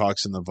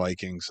Seahawks and the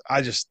Vikings.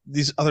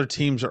 These other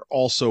teams are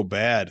all so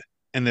bad,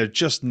 and there's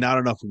just not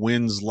enough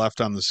wins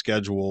left on the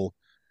schedule.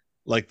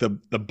 Like the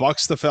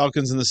Bucks, the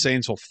Falcons, and the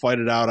Saints will fight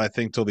it out, I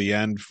think, till the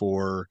end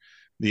for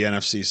the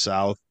NFC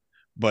South.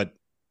 But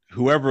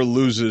whoever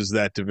loses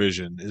that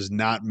division is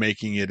not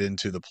making it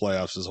into the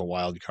playoffs as a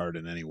wild card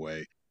in any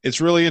way.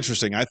 It's really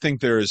interesting. I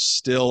think there is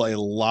still a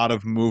lot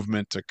of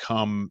movement to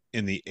come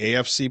in the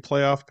AFC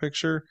playoff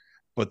picture,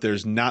 but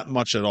there's not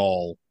much at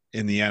all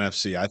in the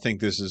NFC. I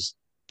think this is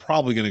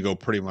probably going to go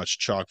pretty much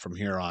chalk from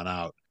here on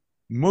out.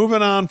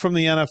 Moving on from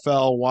the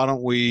NFL, why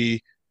don't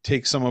we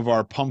take some of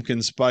our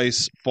pumpkin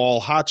spice fall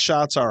hot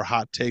shots, our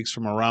hot takes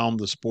from around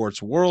the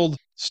sports world,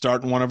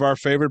 start in one of our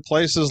favorite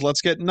places.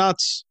 Let's get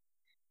nuts.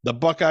 The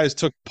Buckeyes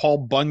took Paul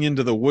Bunyan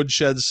to the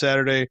woodshed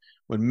Saturday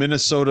when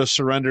Minnesota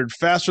surrendered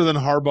faster than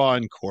Harbaugh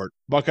in court.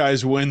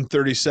 Buckeyes win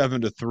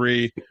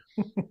 37-3.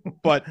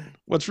 But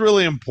what's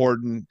really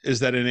important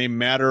is that in a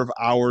matter of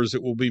hours,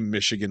 it will be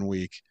Michigan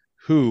week.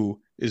 Who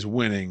is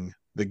winning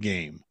the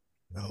game?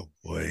 Oh,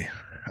 boy.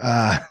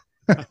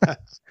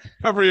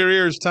 Cover your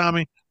ears,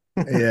 Tommy.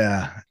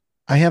 Yeah.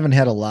 I haven't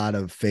had a lot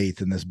of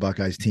faith in this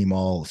Buckeyes team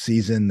all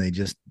season. They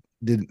just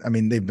didn't. I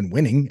mean, they've been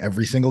winning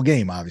every single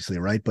game, obviously,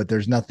 right? But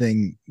there's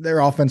nothing. Their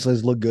offense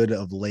has looked good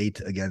of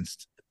late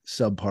against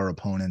subpar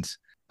opponents.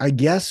 I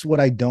guess what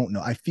I don't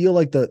know, I feel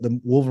like the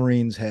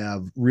Wolverines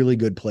have really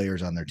good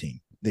players on their team.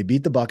 They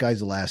beat the Buckeyes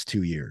the last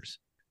 2 years.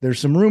 There's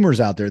some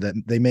rumors out there that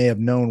they may have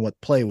known what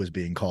play was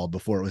being called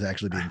before it was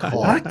actually being called.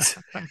 What?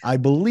 I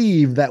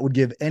believe that would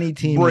give any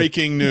team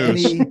breaking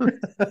news,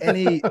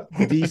 any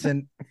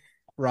decent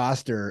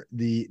roster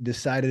the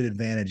decided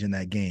advantage in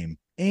that game.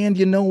 And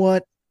you know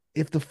what?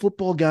 If the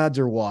football gods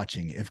are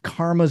watching, if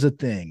karma's a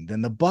thing,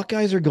 then the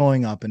Buckeyes are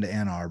going up into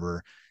Ann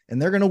Arbor and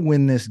they're going to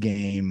win this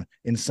game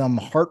in some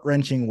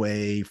heart-wrenching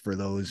way for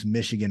those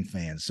Michigan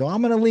fans. So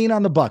I'm going to lean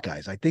on the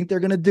Buckeyes. I think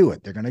they're going to do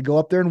it. They're going to go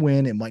up there and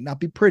win. It might not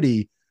be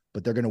pretty,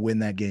 but they're going to win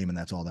that game, and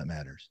that's all that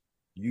matters.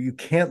 You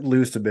can't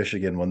lose to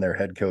Michigan when their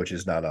head coach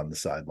is not on the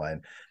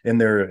sideline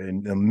and they're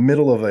in the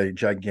middle of a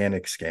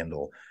gigantic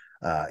scandal.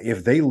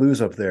 If they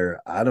lose up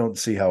there, I don't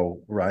see how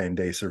Ryan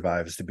Day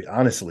survives, to be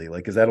honestly,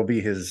 because that'll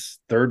be his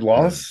 3rd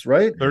loss,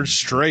 right? Third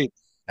straight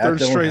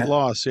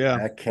loss. Yeah.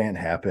 That can't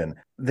happen.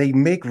 They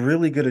make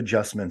really good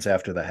adjustments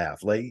after the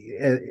half. Like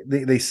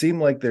they seem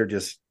like they're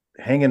just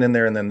hanging in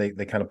there and then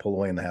they kind of pull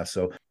away in the half.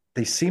 So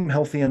they seem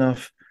healthy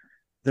enough.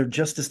 They're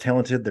just as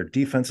talented. Their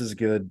defense is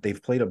good.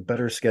 They've played a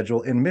better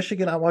schedule. In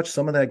Michigan, I watched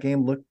some of that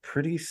game look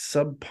pretty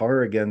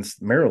subpar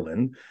against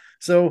Maryland.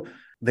 So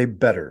they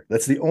better.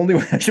 That's the only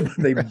way I should put.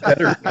 They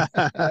better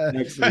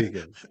next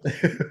weekend.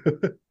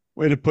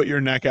 Way to put your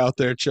neck out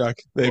there, Chuck.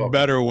 They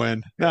better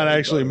win. Not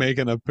actually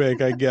making a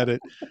pick. I get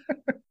it.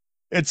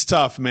 It's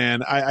tough,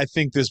 man. I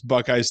think this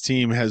Buckeyes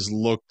team has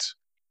looked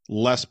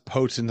less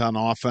potent on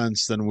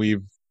offense than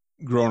we've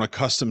grown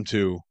accustomed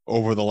to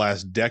over the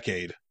last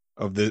decade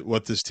of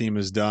what this team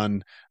has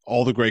done.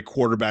 All the great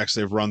quarterbacks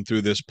they've run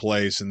through this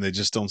place, and they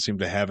just don't seem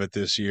to have it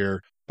this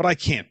year. But I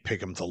can't pick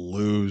them to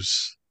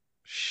lose.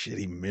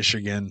 Shitty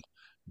Michigan,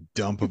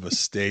 dump of a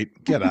state.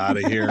 Get out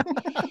of here.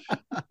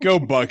 Go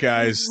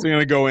Buckeyes. They're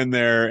going to go in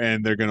there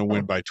and they're going to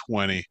win by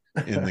 20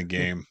 in the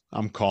game.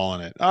 I'm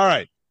calling it. All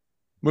right,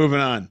 moving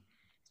on.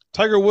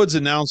 Tiger Woods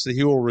announced that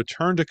he will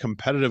return to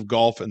competitive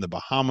golf in the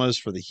Bahamas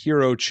for the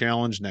Hero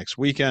Challenge next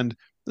weekend.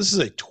 This is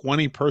a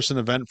 20-person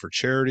event for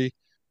charity.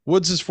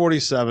 Woods is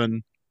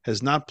 47,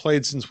 has not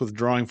played since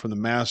withdrawing from the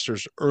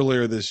Masters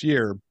earlier this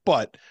year,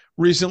 but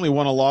recently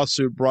won a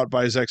lawsuit brought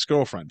by his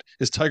ex-girlfriend.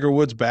 Is Tiger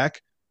Woods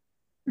back?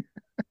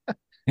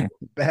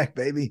 Back,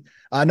 baby.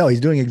 No,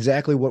 he's doing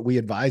exactly what we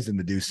advised him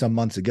to do some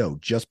months ago.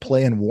 Just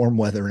play in warm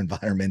weather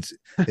environments.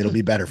 It'll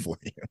be better for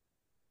you.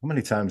 How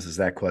many times has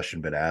that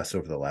question been asked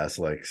over the last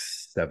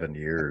 7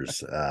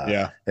 years?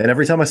 Yeah. And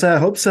every time I say, I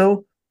hope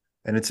so.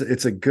 And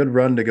it's a good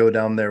run to go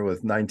down there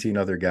with 19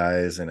 other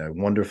guys in a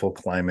wonderful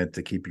climate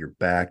to keep your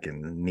back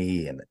and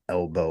knee and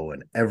elbow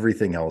and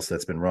everything else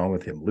that's been wrong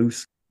with him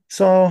loose.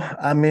 So,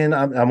 I mean,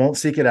 I won't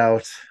seek it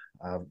out.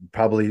 I'll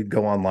probably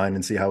go online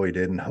and see how he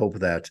did and hope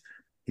that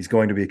he's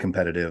going to be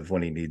competitive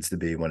when he needs to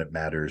be, when it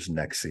matters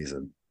next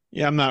season.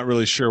 Yeah, I'm not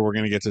really sure we're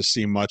going to get to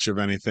see much of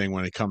anything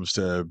when it comes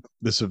to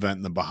this event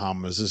in the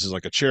Bahamas. This is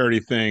like a charity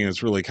thing.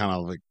 It's really kind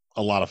of like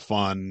a lot of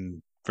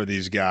fun for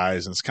these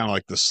guys. And it's kind of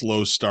like the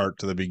slow start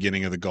to the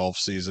beginning of the golf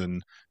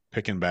season,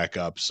 picking back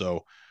up.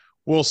 So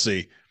we'll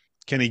see.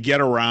 Can he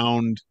get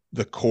around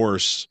the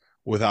course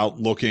without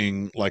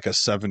looking like a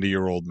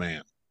 70-year-old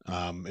man?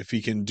 If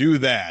he can do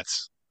that,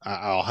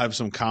 I'll have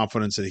some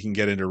confidence that he can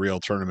get into real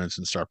tournaments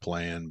and start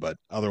playing. But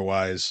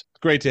otherwise,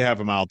 great to have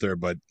him out there,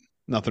 but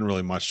nothing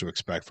really much to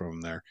expect from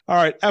him there. All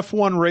right,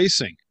 F1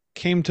 racing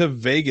came to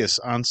Vegas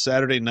on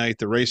Saturday night.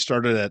 The race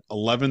started at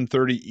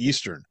 11:30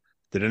 Eastern.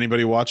 Did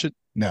anybody watch it?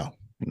 No.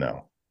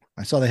 No.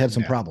 I saw they had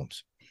some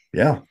problems.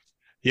 Yeah.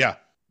 Yeah.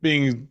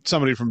 Being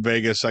somebody from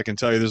Vegas, I can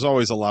tell you there's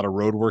always a lot of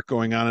road work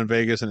going on in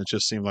Vegas, and it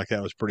just seemed like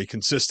that was pretty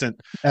consistent.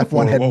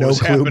 F1 had no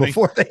clue happening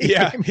before they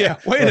came. Yeah.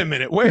 Wait a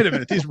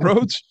minute. These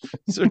roads,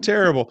 these are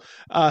terrible.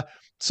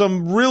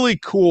 Some really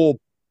cool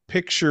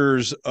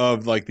pictures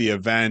of like the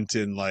event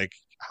and like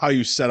how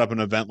you set up an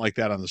event like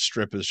that on the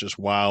strip is just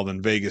wild,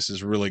 and Vegas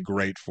is really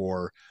great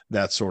for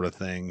that sort of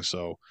thing.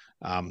 So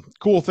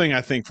cool thing, I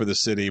think, for the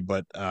city,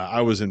 but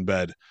I was in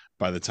bed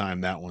by the time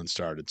that one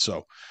started.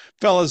 So,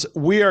 fellas,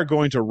 we are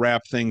going to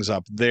wrap things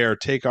up there,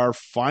 take our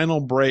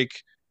final break,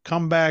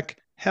 come back,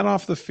 head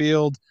off the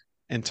field,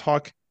 and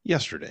talk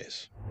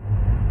yesterdays.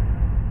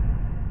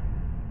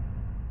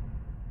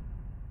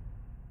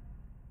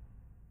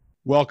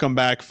 Welcome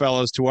back,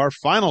 fellas, to our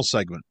final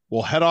segment.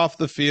 We'll head off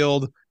the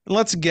field and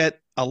let's get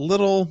a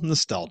little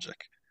nostalgic.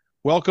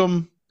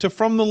 Welcome to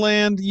From the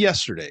Land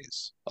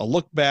Yesterdays, a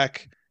look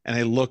back and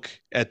a look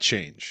at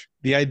change.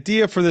 The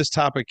idea for this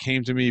topic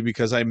came to me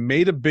because I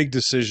made a big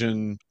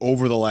decision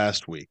over the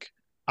last week.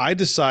 I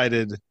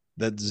decided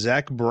that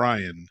Zach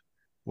Bryan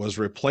was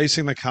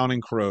replacing the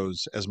Counting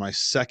Crows as my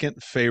second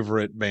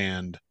favorite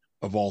band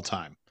of all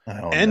time,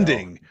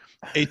 ending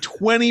a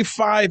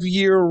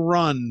 25-year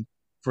run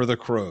for the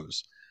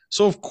Crows.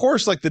 So, of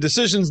course, like the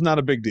decision's not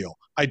a big deal.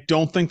 I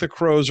don't think the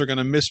Crows are going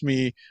to miss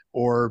me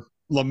or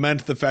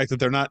lament the fact that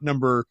they're not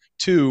number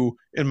 2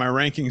 in my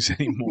rankings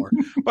anymore.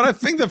 But I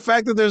think the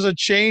fact that there's a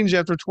change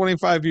after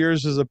 25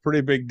 years is a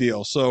pretty big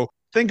deal. So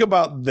think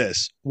about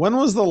this. When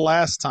was the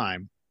last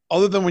time,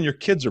 other than when your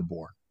kids are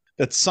born,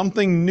 that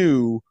something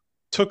new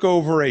took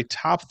over a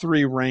top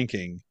 3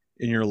 ranking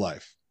in your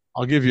life?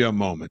 I'll give you a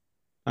moment.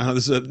 I know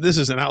this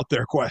is an out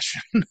there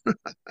question.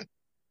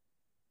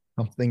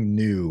 Something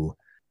new.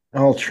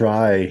 I'll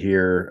try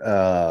here.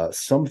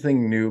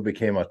 Something new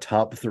became a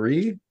top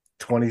 3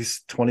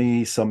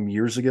 20 some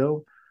years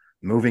ago,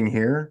 moving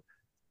here,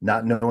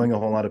 not knowing a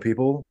whole lot of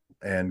people,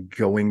 and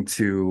going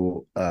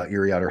to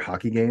Erie Otter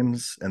hockey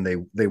games. And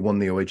they won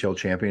the OHL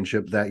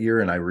championship that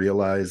year. And I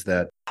realized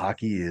that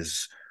hockey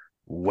is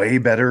way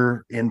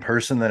better in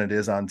person than it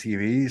is on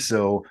TV.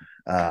 So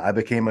I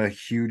became a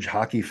huge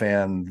hockey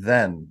fan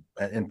then,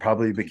 and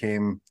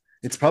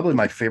it's probably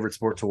my favorite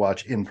sport to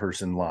watch in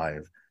person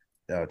live.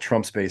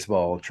 Trumps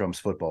baseball, Trumps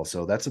football.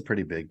 So that's a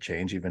pretty big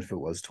change, even if it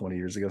was 20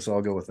 years ago. So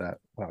I'll go with that.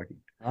 Hockey.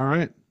 All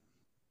right.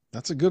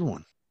 That's a good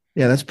one.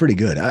 Yeah, that's pretty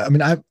good. I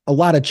mean, I've a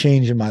lot of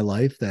change in my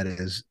life that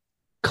has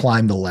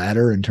climbed the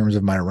ladder in terms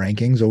of my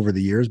rankings over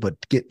the years, but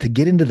to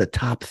get into the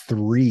top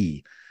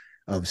 3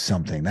 of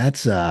something,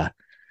 that's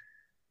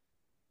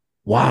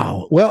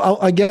wow. Well,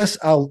 I guess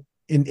I'll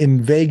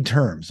in vague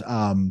terms.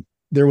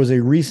 There was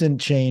a recent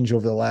change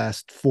over the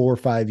last 4 or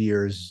 5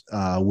 years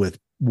with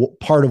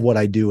part of what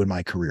I do in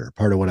my career,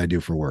 part of what I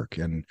do for work.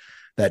 And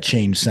that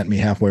change sent me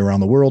halfway around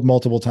the world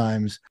multiple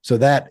times. So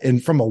that,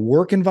 and from a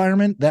work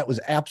environment, that was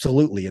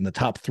absolutely in the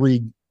top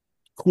 3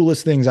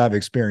 coolest things I've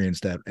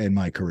experienced in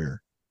my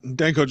career.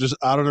 Danko just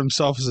outed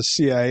himself as a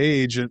CIA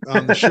agent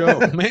on the show.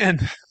 Man.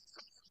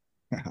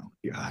 Oh,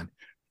 God.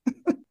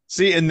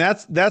 See, and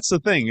that's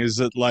the thing, is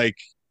that like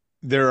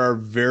there are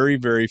very,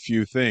 very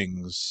few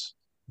things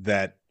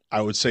that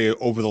I would say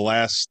over the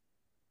last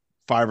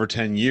 5 or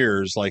 10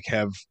 years like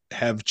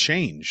have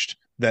changed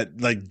that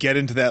like get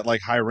into that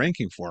like high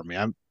ranking for me.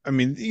 I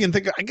mean,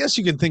 I guess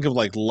you can think of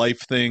like life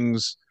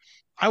things.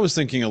 I was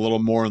thinking a little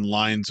more in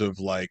lines of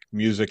like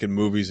music and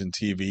movies and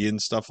TV and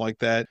stuff like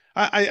that.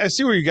 I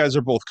see where you guys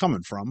are both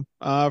coming from,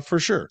 for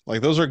sure.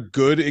 Like those are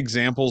good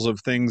examples of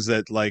things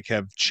that like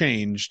have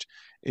changed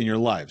in your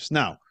lives.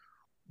 Now,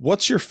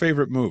 what's your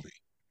favorite movie?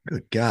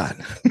 Good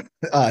God.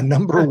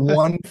 Number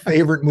one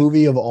favorite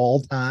movie of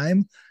all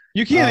time.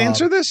 You can't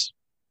answer this?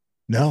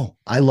 No,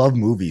 I love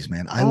movies,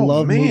 man. I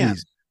love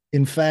movies.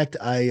 In fact,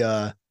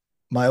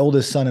 my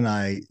oldest son and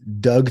I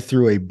dug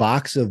through a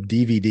box of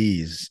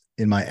DVDs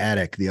in my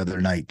attic the other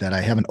night that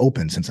I haven't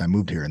opened since I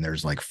moved here. And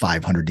there's like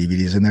 500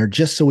 DVDs in there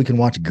just so we can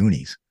watch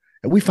Goonies.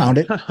 And we found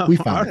it. We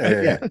found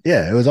it. Yeah.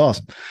 Yeah. It was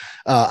awesome.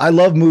 I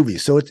love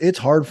movies. So it's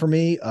hard for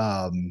me.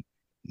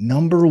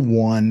 Number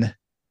one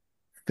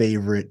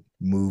favorite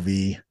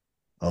movie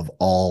of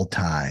all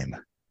time.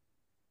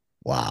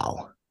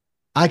 Wow.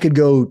 I could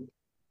go.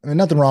 I mean,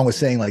 nothing wrong with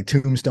saying like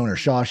Tombstone or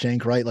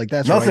Shawshank, right? Like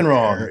that's nothing right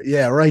wrong. There.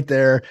 Yeah, right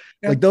there.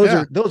 Yeah, like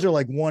those are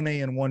like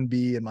 1A and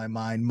 1B in my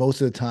mind most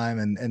of the time,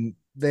 and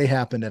they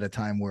happened at a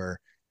time where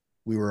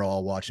we were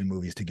all watching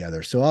movies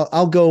together. So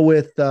I'll go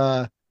with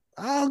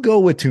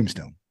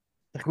Tombstone.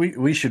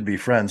 We should be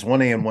friends.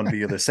 1A and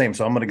 1B are the same,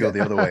 so I'm going to go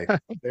the other way.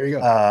 There you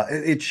go.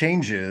 It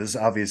changes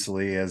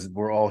obviously as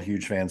we're all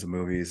huge fans of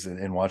movies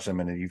and watch them.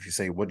 And if you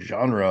say what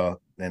genre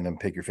and then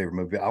pick your favorite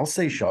movie, I'll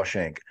say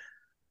Shawshank.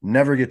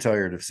 Never get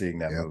tired of seeing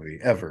that movie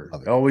ever.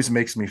 It always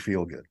makes me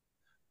feel good.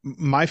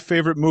 My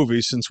favorite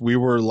movie since we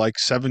were like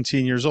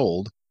 17 years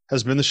old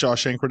has been The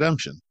Shawshank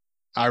Redemption.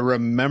 I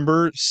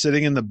remember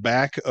sitting in the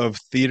back of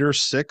Theater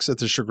 6 at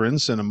the Chagrin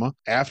Cinema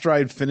after I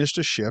had finished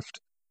a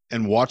shift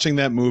and watching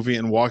that movie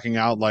and walking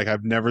out like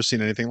I've never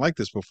seen anything like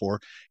this before.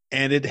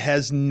 And it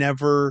has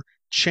never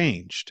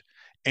changed.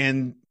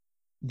 And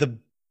the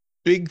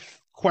big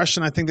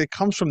question I think that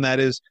comes from that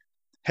is,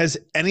 has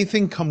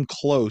anything come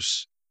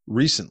close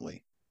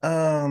recently?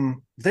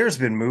 There's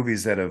been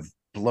movies that have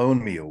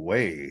blown me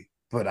away,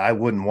 but I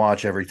wouldn't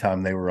watch every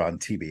time they were on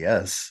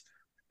TBS.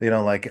 You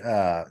know, like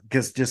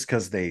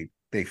because they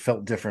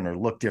felt different or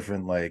looked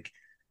different. Like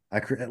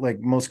like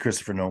most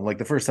Christopher Nolan. Like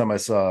the first time I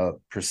saw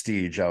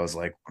Prestige, I was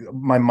like,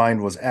 my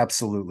mind was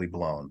absolutely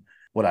blown.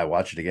 Would I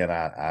watch it again?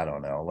 I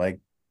don't know. Like,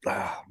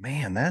 oh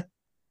man, that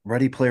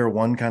Ready Player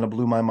One kind of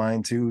blew my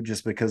mind too,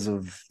 just because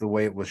of the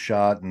way it was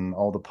shot and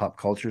all the pop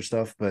culture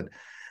stuff. But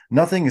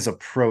nothing is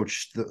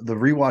approached the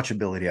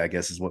rewatchability, I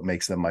guess, is what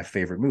makes them my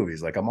favorite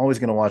movies. Like I'm always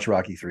going to watch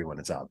Rocky 3 when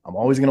it's on. I'm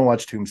always going to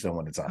watch Tombstone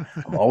when it's on.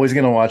 I'm always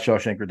going to watch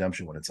Shawshank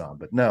Redemption when it's on.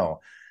 But no,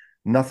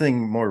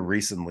 nothing more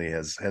recently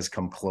has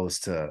come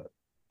close to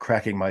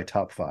cracking my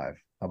top 5.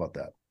 How about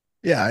that?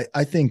 Yeah,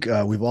 I think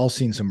we've all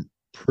seen some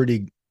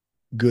pretty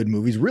good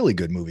movies, really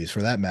good movies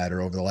for that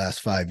matter, over the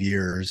last 5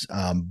 years.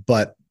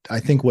 But I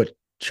think what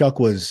Chuck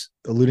was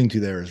alluding to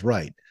there is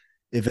right.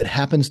 If it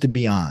happens to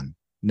be on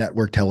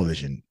network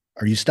television,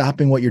 are you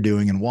stopping what you're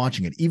doing and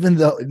watching it? Even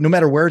though no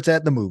matter where it's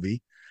at in the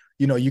movie,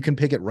 you know, you can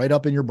pick it right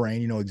up in your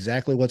brain. You know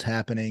exactly what's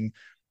happening,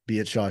 be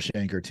it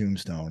Shawshank or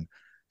Tombstone.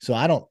 So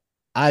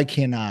I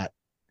cannot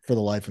for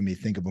the life of me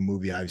think of a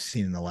movie I've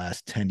seen in the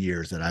last 10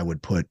 years that I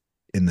would put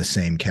in the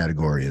same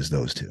category as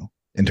those two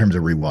in terms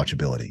of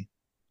rewatchability.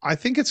 I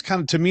think it's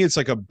kind of, to me, it's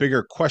like a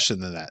bigger question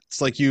than that.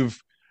 It's like you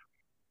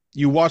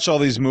watch all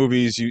these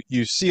movies,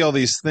 you see all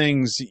these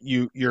things,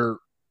 you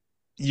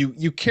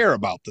care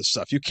about this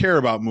stuff. You care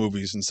about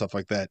movies and stuff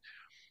like that.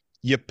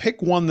 You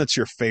pick one that's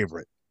your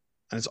favorite,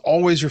 and it's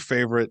always your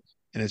favorite,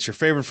 and it's your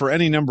favorite for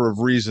any number of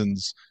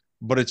reasons,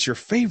 but it's your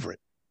favorite.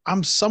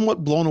 I'm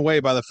somewhat blown away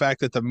by the fact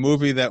that the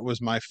movie that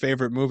was my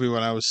favorite movie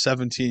when I was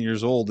 17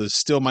 years old is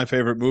still my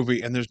favorite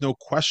movie, and there's no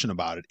question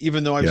about it,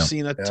 even though I've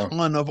seen a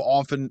ton of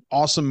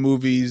awesome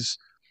movies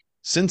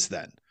since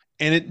then.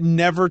 And it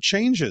never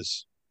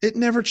changes. It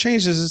never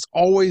changes. It's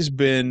always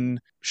been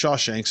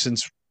Shawshank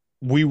since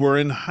we were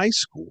in high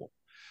school.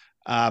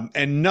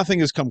 And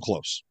nothing has come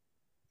close.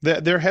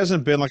 There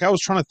hasn't been, like, I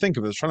was trying to think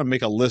of it. I was trying to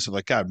make a list of,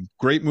 like, God,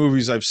 great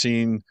movies I've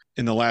seen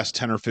in the last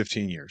 10 or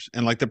 15 years.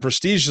 And, like, The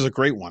Prestige is a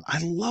great one. I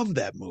love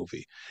that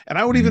movie. And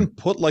I would even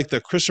put, like, the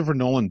Christopher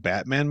Nolan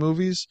Batman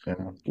movies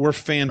were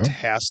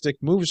fantastic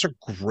movies.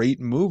 They're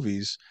great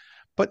movies.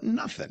 But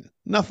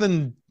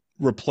nothing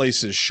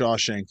replaces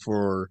Shawshank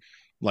for,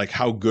 like,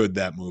 how good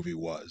that movie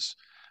was.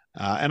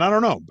 And I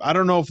don't know. I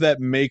don't know if that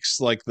makes,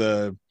 like,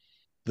 the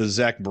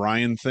Zach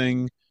Bryan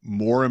thing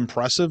more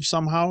impressive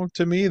somehow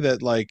to me,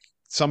 that, like,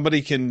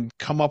 somebody can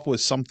come up with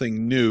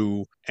something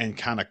new and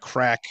kind of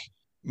crack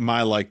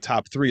my like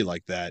top 3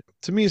 like that.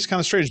 To me, it's kind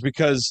of strange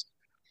because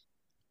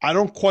I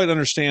don't quite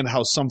understand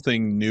how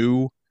something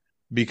new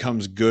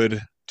becomes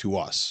good to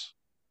us.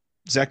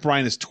 Zach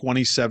Bryan is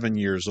 27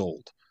 years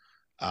old.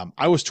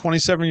 I was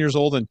 27 years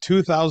old in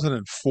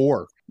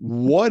 2004.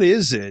 What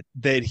is it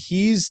that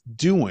he's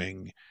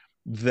doing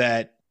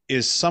that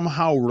is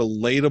somehow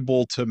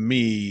relatable to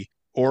me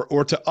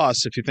or to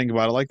us, if you think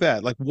about it like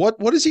that? Like,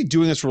 what is he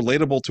doing that's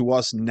relatable to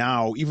us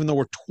now, even though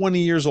we're 20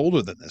 years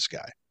older than this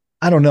guy?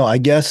 I don't know. I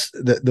guess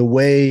the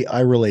way I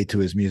relate to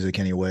his music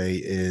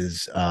anyway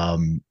is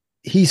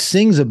he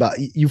sings about,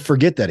 you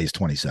forget that he's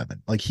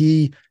 27. Like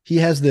he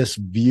has this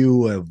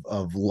view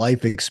of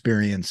life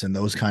experience and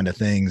those kind of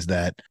things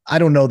that I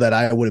don't know that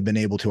I would have been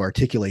able to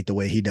articulate the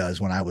way he does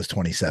when I was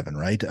 27.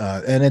 Right.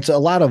 And it's a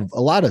lot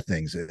of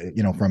things,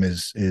 from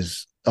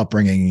his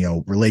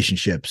upbringing,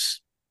 relationships,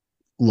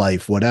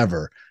 life,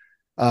 whatever.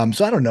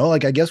 So I don't know,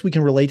 like, I guess we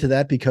can relate to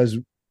that because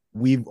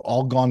we've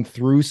all gone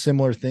through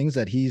similar things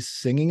that he's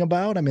singing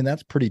about. I mean,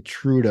 that's pretty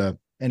true to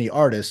any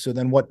artist. So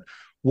then what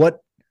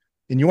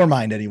in your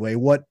mind anyway,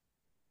 what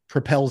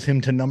propels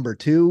him to number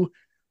 2?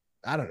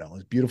 I don't know.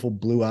 His beautiful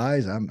blue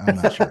eyes. I'm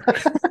not sure.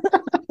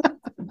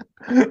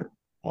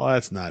 Well,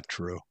 that's not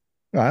true.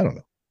 I don't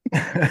know.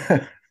 It's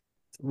a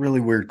really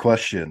weird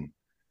question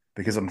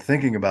because I'm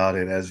thinking about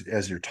it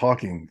as you're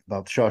talking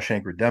about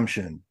Shawshank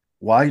Redemption.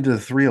 Why do the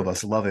three of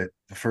us love it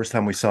the first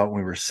time we saw it when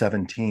we were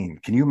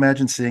 17? Can you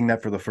imagine seeing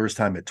that for the first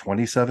time at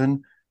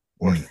 27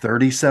 or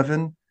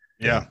 37?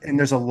 Yeah. And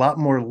there's a lot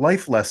more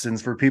life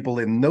lessons for people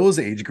in those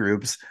age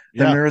groups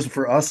than there is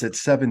for us at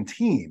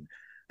 17.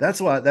 That's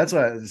why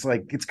it's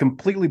like, it's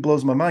completely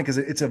blows my mind because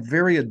it's a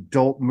very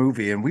adult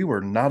movie and we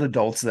were not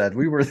adults then.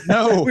 We were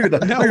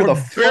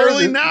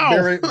barely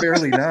now.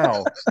 barely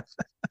now.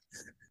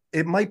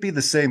 It might be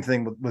the same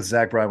thing with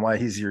Zach Bryan, why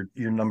he's your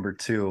number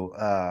 2.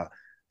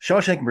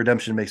 Shawshank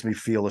Redemption makes me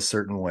feel a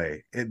certain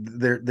way.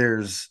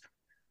 There's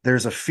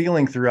a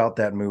feeling throughout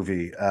that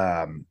movie,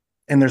 and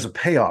there's a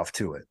payoff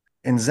to it.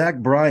 And Zach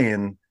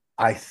Bryan,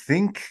 I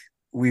think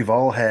we've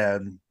all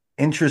had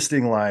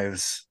interesting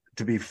lives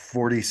to be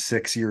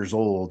 46 years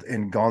old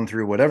and gone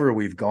through whatever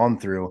we've gone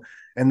through.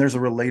 And there's a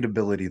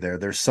relatability there.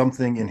 There's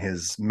something in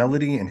his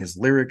melody and his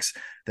lyrics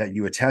that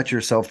you attach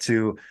yourself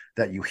to,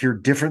 that you hear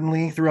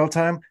differently throughout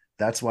time.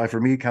 That's why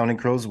for me, Counting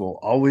Crows will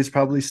always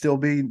probably still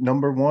be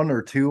number 1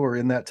 or 2 or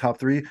in that top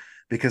 3,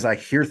 because I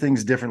hear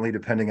things differently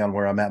depending on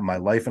where I'm at in my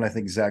life. And I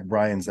think Zach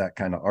Bryan's that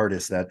kind of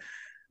artist that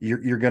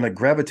you're going to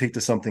gravitate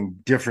to something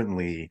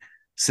differently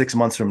 6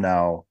 months from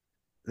now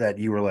that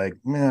you were like,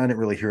 man, I didn't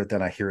really hear it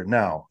then. I hear it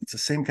now. It's the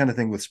same kind of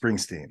thing with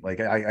Springsteen.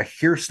 Like I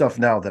hear stuff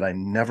now that I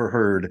never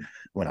heard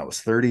when I was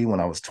 30, when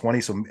I was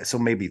 20. So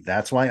maybe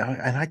that's why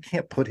I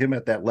can't put him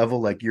at that level.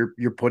 Like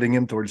you're putting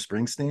him towards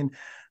Springsteen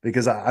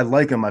because I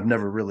like him. I've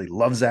never really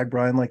loved Zach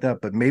Bryan like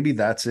that, but maybe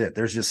that's it.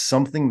 There's just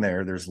something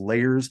there. There's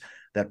layers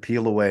that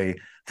peel away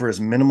for as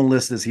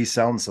minimalist as he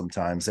sounds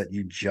sometimes that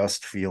you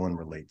just feel and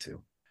relate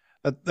to.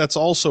 That's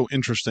also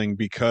interesting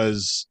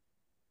because,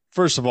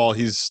 first of all,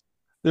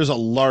 there's a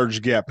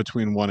large gap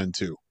between 1 and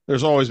 2.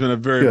 There's always been a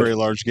very, very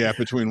large gap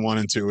between 1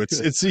 and 2.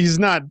 He's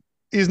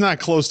not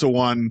close to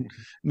 1.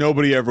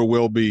 Nobody ever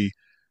will be.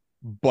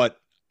 But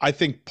I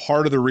think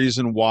part of the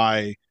reason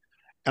why,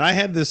 and I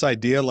had this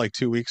idea like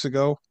 2 weeks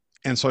ago,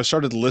 and so I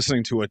started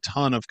listening to a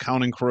ton of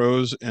Counting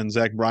Crows and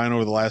Zach Bryan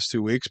over the last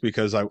 2 weeks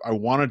because I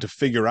wanted to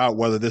figure out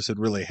whether this had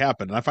really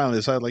happened. And I finally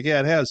decided, like,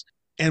 yeah, it has.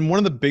 And one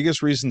of the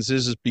biggest reasons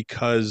is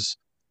because,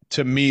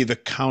 to me, the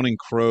Counting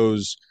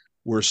Crows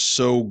were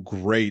so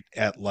great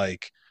at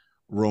like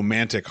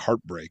romantic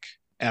heartbreak.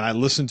 And I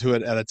listened to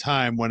it at a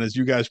time when, as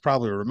you guys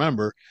probably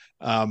remember,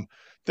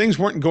 things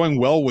weren't going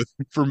well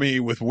for me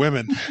with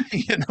women,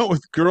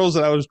 with girls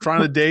that I was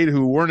trying to date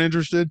who weren't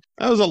interested.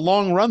 That was a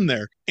long run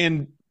there.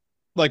 And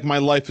like my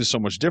life is so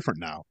much different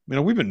now.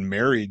 We've been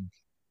married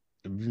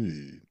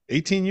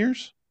 18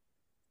 years.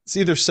 It's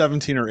either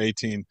 17 or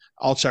 18.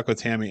 I'll check with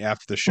Tammy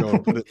after the show.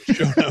 Put it in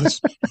the show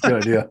notes. Good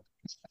idea.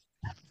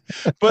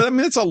 But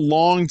it's a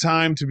long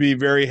time to be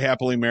very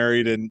happily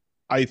married. And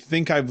I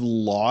think I've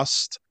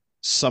lost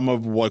some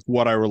of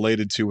what I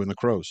related to in the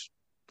Crows.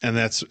 And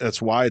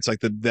that's why it's like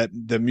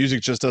the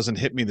music just doesn't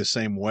hit me the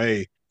same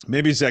way.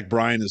 Maybe Zach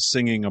Bryan is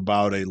singing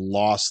about a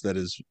loss that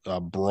is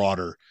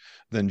broader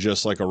than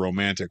just like a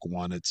romantic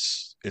one.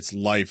 It's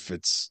life.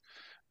 It's,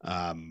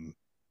 the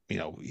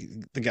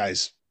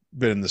guy's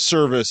been in the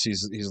service.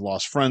 He's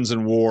lost friends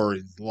in war.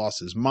 He's lost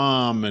his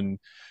mom. And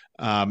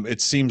it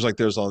seems like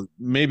there's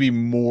maybe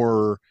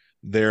more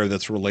there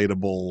that's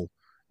relatable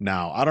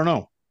now. I don't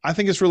know. I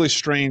think it's really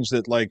strange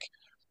that like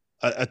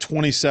a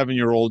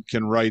 27-year-old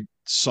can write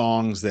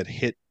songs that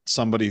hit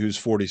somebody who's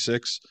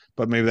 46,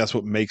 but maybe that's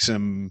what makes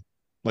him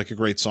like a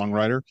great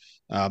songwriter.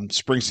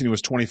 Springsteen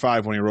was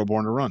 25 when he wrote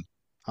Born to Run.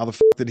 How the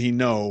did he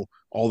know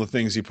all the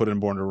things he put in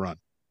Born to Run?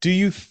 Do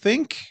you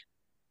think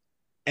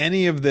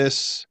any of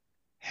this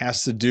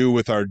has to do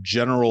with our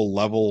general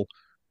level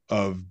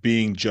of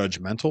being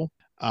judgmental?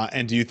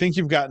 And do you think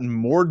you've gotten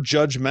more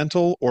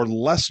judgmental or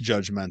less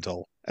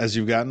judgmental as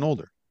you've gotten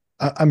older?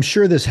 I'm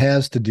sure this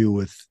has to do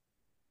with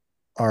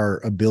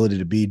our ability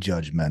to be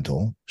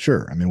judgmental.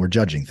 Sure. We're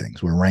judging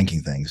things. We're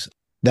ranking things.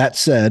 That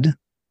said,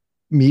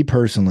 me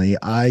personally,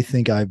 I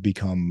think I've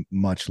become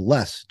much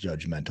less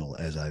judgmental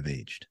as I've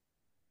aged.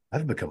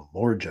 I've become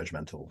more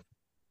judgmental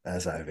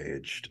as I've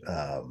aged,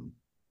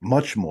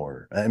 much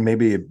more. And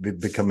maybe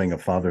becoming a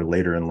father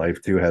later in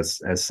life too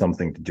has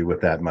something to do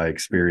with that. My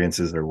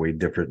experiences are way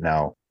different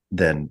now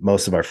than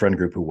most of our friend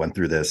group who went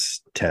through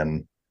this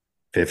 10,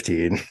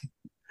 15,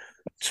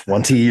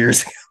 20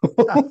 years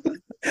ago.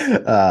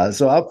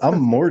 So I'm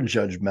more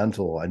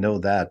judgmental. I know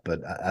that, but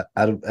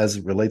as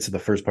it relates to the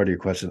first part of your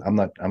question,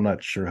 I'm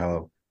not sure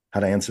how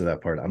to answer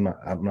that part. I'm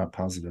not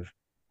positive.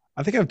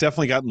 I think I've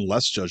definitely gotten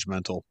less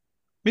judgmental.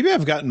 Maybe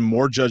I've gotten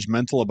more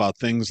judgmental about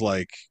things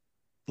like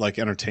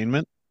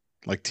entertainment,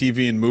 like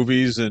TV and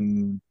movies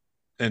and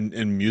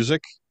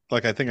music.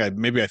 Like I think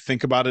I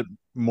think about it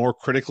more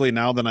critically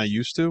now than I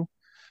used to.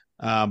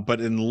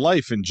 But in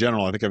life in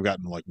general, I think I've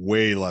gotten like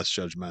way less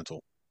judgmental.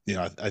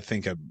 I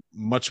think I'm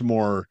much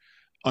more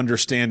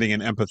understanding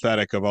and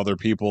empathetic of other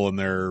people and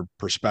their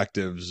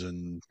perspectives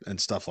and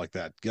stuff like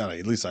that. God,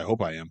 at least I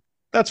hope I am.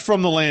 That's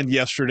From the Land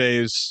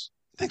Yesterday's.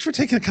 Thanks for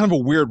taking a kind of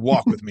a weird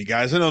walk with me,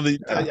 guys. I know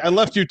I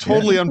left you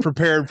totally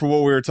unprepared for what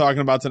we were talking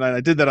about tonight. I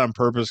did that on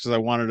purpose because I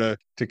wanted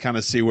to kind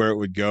of see where it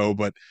would go.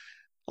 But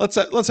let's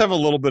have a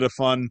little bit of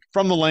fun.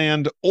 From the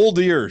Land, Old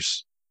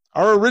Ears.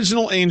 Our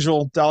original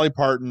angel, Dolly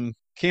Parton,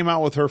 came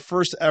out with her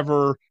first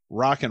ever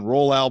rock and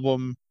roll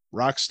album,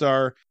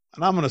 Rockstar.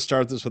 And I'm going to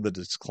start this with a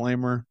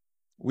disclaimer.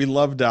 We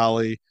love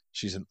Dolly.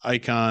 She's an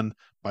icon.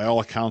 By all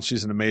accounts,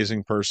 she's an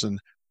amazing person.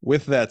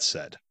 With that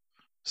said,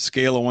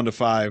 scale of 1 to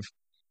 5,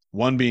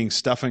 1 being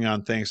stuffing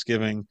on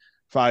Thanksgiving,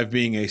 5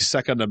 being a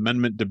Second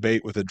Amendment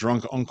debate with a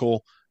drunk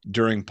uncle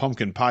during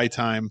pumpkin pie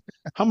time.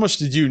 How much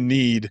did you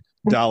need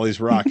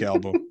Dolly's rock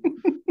album?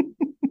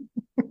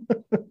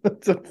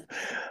 That's a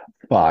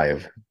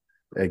 5,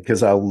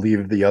 because I'll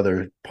leave the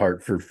other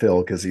part for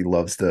Phil because he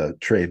loves to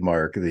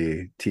trademark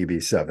the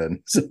TB7.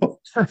 So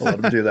I'll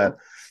let him do that.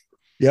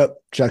 Yep,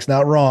 Chuck's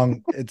not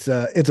wrong. It's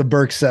a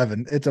Burke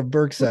 7. It's a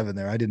Burke 7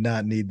 there. I did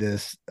not need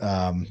this.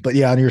 But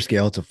yeah, on your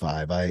scale, it's a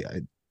 5.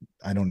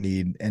 I don't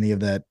need any of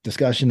that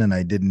discussion, and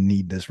I didn't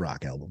need this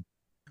rock album.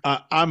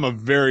 I'm a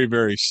very,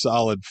 very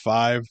solid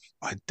 5.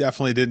 I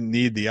definitely didn't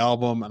need the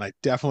album, and I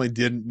definitely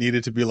didn't need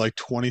it to be like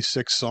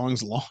 26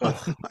 songs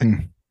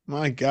long.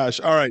 My gosh.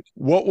 All right.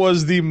 What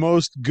was the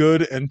most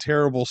good and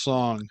terrible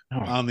song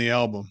on the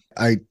album?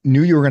 I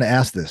knew you were going to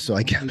ask this, so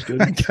I kept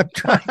trying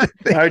to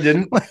think. I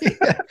didn't.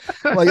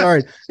 All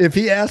right. If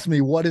he asked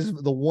me what is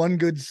the one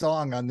good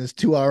song on this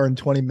 2 hour and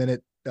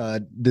 20-minute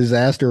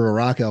disaster or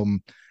rock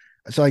album,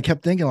 so I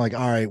kept thinking like,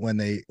 all right, when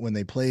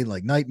they played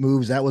like Night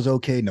Moves, that was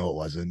okay. No, it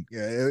wasn't,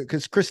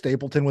 because Chris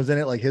Stapleton was in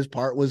it. Like his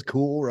part was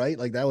cool, right?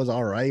 Like that was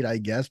all right, I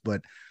guess.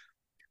 But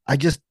I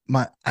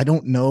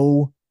don't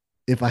know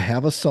if I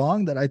have a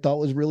song that I thought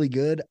was really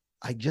good.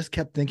 I just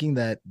kept thinking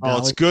that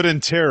it's good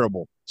and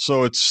terrible.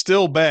 So it's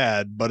still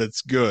bad, but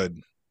it's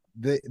good.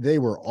 They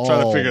were all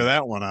trying to figure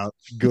that one out.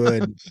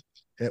 Good.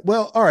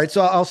 Well, all right.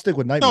 So I'll stick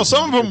with Night. No,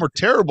 some of them were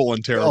terrible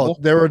and terrible.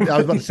 There were. I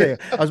was about to say.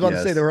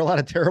 To say there were a lot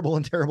of terrible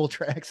and terrible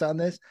tracks on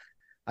this.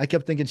 I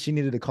kept thinking she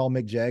needed to call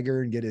Mick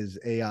Jagger and get his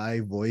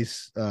AI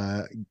voice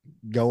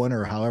going,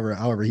 or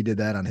however he did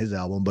that on his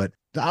album. But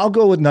I'll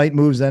go with Night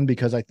Moves then,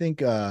 because I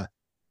think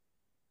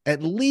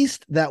at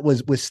least that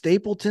was with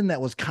Stapleton.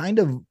 That was kind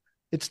of,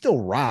 it's still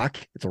rock.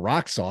 It's a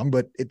rock song,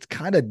 but it's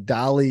kind of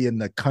Dolly in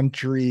the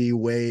country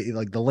way,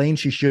 like the lane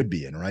she should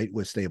be in, right?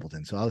 With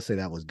Stapleton. So I'll say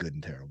that was good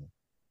and terrible.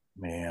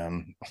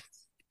 Man,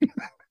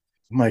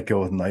 might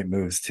go with Night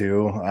Moves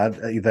too.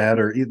 That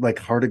or like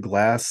Heart of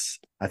Glass.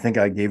 I think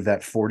I gave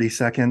that 40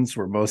 seconds,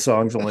 where most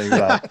songs only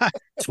got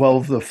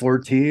 12 to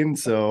 14.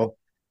 So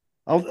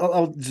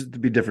I'll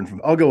just be different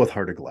from. I'll go with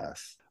Heart of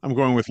Glass. I'm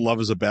going with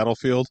Love Is a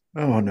Battlefield.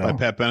 Oh no, by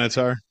Pat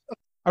Benatar.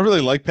 I really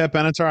like Pat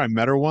Benatar. I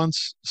met her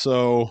once,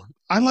 so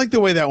I like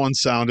the way that one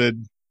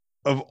sounded.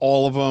 Of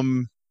all of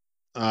them,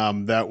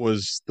 that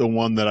was the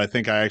one that I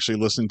think I actually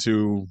listened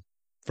to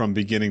from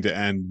beginning to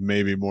end,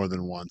 maybe more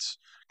than once,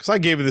 because I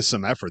gave this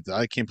some effort.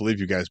 I can't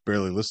believe you guys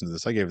barely listened to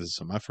this. I gave this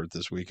some effort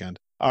this weekend.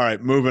 All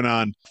right, moving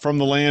on. From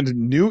the Land,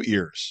 New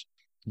Ears.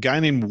 A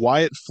guy named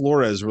Wyatt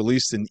Flores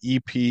released an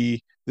EP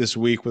this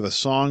week with a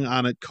song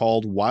on it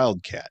called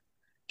Wildcat.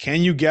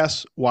 Can you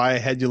guess why I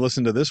had you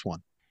listen to this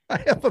one?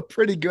 I have a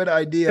pretty good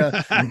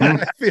idea.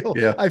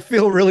 I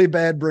feel really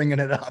bad bringing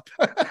it up.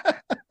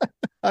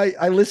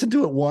 I listened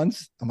to it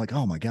once. I'm like,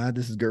 oh my God,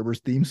 this is Gerber's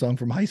theme song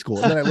from high school.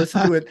 And then I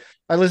listened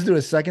to it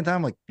a second time.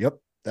 I'm like, yep,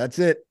 that's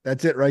it.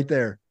 That's it right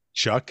there.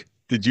 Chuck,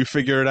 did you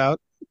figure it out?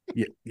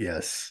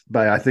 Yes.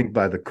 I think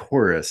by the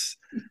chorus,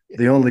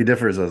 the only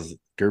difference is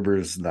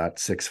Gerber's not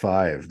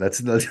 6'5".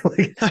 That's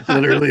like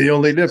literally the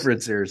only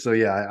difference here. So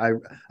yeah,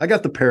 I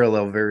got the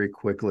parallel very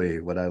quickly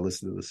when I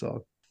listened to the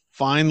song.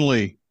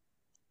 Finally,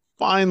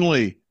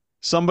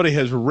 somebody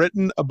has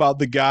written about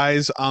the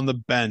guys on the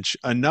bench.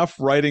 Enough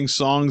writing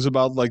songs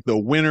about like the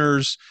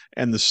winners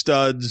and the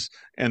studs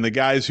and the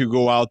guys who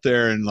go out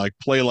there and like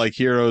play like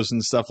heroes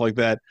and stuff like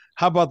that.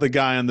 How about the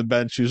guy on the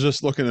bench who's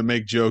just looking to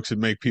make jokes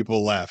and make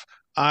people laugh?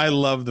 I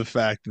love the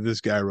fact that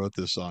this guy wrote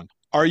this song.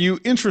 Are you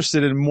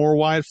interested in more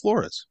Wyatt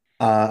Flores?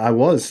 I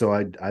was, so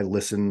I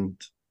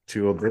listened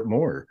to a bit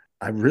more.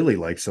 I really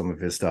like some of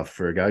his stuff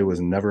for a guy who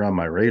was never on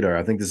my radar.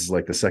 I think this is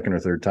like the second or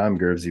third time,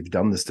 Gerbs, you've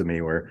done this to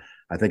me, where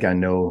I think I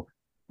know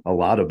a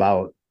lot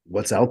about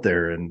what's out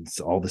there, and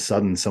all of a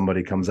sudden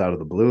somebody comes out of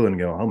the blue and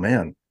go, oh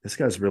man, this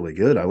guy's really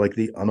good. I like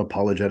the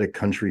unapologetic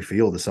country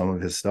feel to some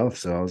of his stuff.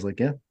 So I was like,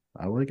 yeah,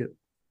 I like it.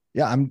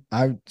 Yeah,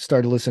 I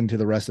started listening to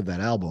the rest of that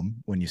album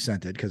when you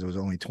sent it because it was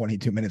only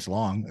 22 minutes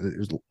long.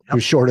 It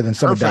was shorter than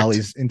some of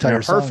Dolly's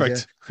entire songs.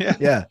 Perfect. Yeah.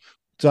 Yeah.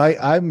 So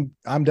I'm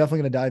definitely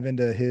going to dive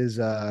into his.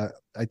 I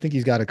think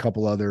he's got a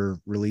couple other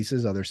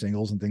releases, other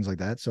singles and things like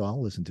that. So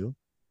I'll listen to him.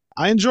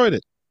 I enjoyed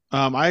it.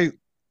 I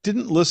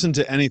didn't listen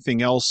to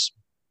anything else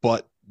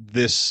but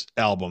this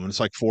album. It's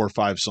like 4 or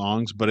 5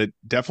 songs, but it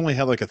definitely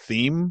had like a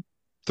theme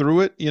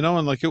through it,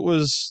 and like it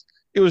was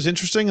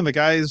interesting. And the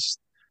guy's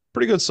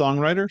pretty good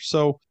songwriter.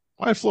 So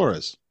Wyatt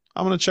Flores,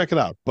 I'm going to check it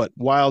out. But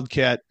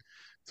Wildcat,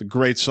 it's a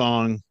great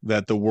song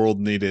that the world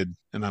needed,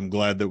 and I'm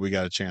glad that we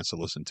got a chance to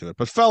listen to it.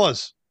 But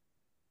fellas,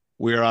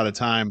 we are out of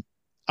time.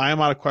 I am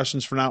out of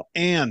questions for now.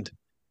 And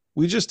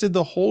we just did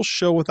the whole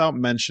show without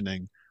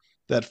mentioning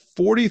that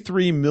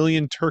 43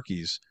 million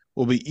turkeys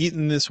will be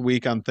eaten this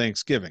week on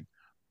Thanksgiving.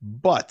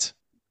 But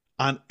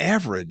on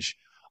average,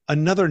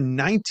 another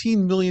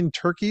 19 million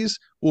turkeys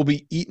will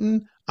be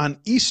eaten on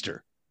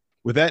Easter.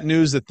 With that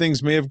news that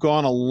things may have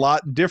gone a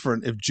lot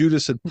different if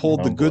Judas had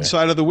pulled the good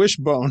side of the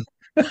wishbone.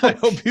 I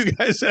hope you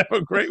guys have a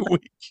great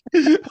week,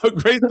 a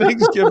great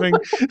Thanksgiving,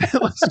 and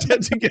let's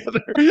get together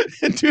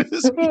and do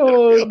this.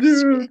 Oh,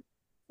 dude.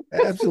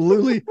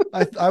 Absolutely.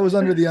 I was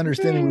under the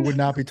understanding we would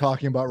not be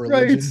talking about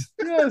religion.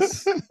 Right.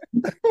 Yes.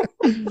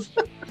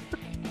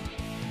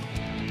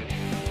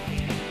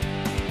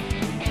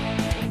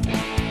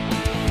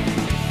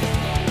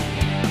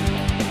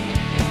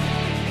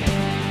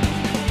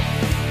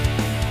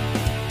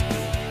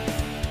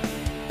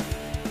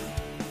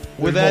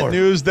 With that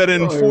news that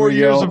in 4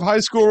 years of high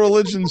school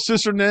religion,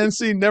 Sister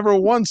Nancy never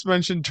once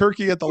mentioned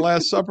turkey at the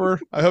Last Supper.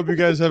 I hope you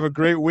guys have a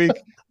great week.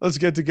 Let's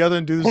get together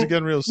and do this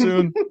again real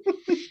soon.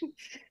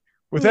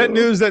 With that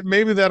news that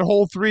maybe that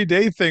whole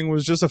 3-day thing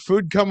was just a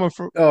food coma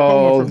from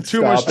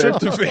too much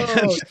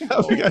tryptophan. I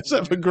hope you guys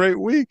have a great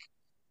week.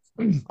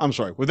 I'm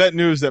sorry. With that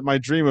news that my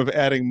dream of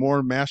adding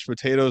more mashed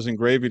potatoes and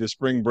gravy to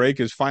spring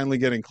break is finally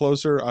getting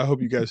closer, I hope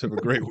you guys have a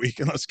great week,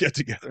 and let's get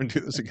together and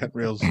do this again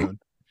real soon.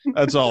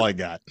 That's all I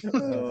got.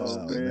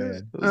 Oh,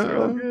 man. Those are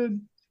all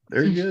good.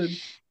 They're good.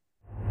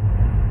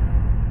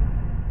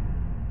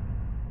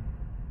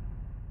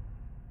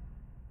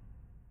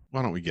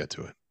 Why don't we get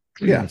to it?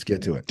 Yeah, let's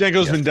get to it.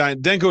 Danko's been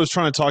dying. Danko was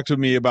trying to talk to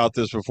me about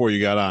this before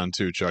you got on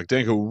too, Chuck.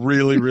 Danko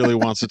really, really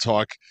wants to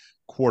talk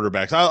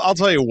quarterbacks. I'll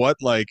tell you what,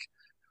 like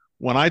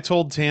when I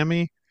told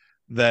Tammy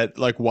that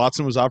like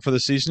Watson was out for the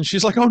season,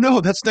 she's like, "Oh no,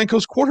 that's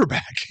Danko's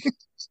quarterback."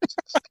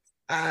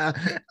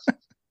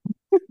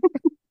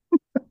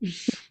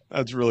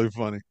 That's really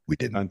funny. We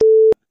didn't.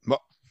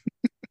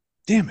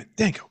 Damn it,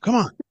 Danko, come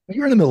on.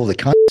 You're in the middle of the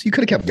cunt. You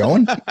could have kept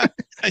going.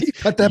 You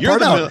cut that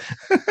part out.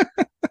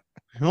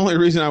 The only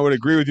reason I would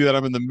agree with you that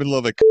I'm in the middle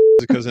of the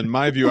is because in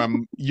my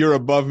view, you're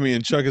above me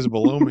and Chuck is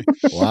below me.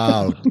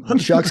 Wow.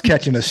 Chuck's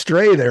catching a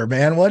stray there,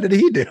 man. What did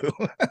he do?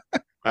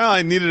 Well,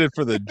 I needed it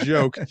for the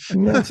joke.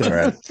 That's all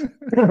right.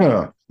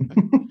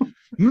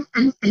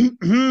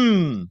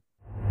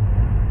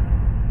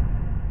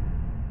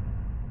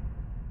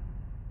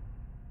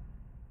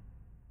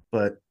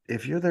 But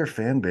if you're their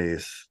fan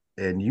base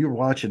and you're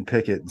watching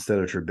Pickett instead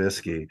of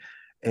Trubisky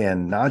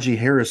and Najee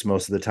Harris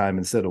most of the time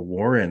instead of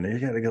Warren, you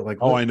got to go like,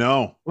 oh, I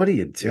know. What are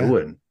you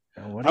doing?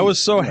 I was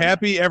so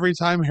happy every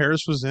time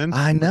Harris was in.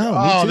 I know.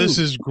 Oh, this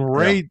is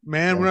great,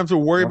 man. We don't have to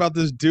worry about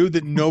this dude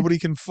that nobody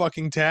can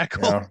fucking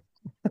tackle.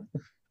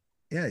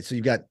 Yeah. So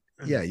you've got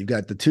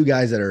the 2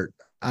 guys that are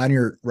on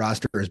your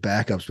roster as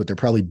backups, but they're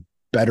probably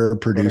better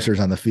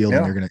producers on the field,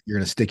 and you're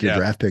gonna stick your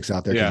draft picks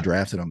out there because you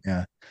drafted them.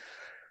 Yeah.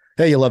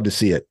 Hey, you love to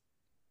see it.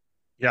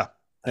 Yeah.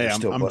 Hey,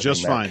 I'm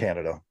just fine.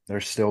 Canada.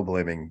 They're still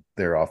blaming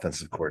their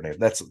offensive coordinator.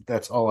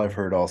 That's all I've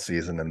heard all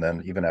season. And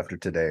then even after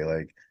today,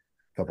 like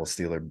a couple of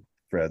Steeler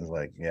friends,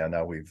 like,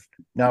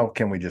 now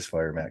can we just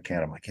fire Matt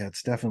Canada? I'm like, yeah,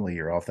 it's definitely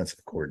your offensive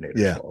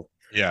coordinator's fault.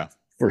 Yeah.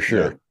 For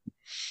sure.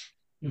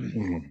 Yeah.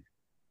 Mm-hmm.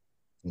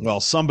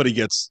 Well, somebody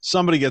gets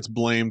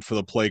blamed for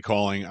the play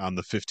calling on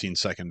the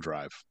 15-second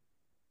drive.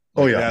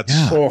 Oh yeah,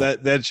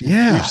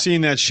 we've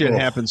seen that shit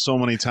happen so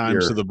many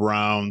times to the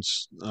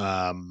Browns.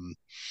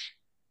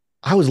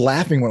 I was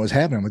laughing when it was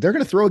happening. They're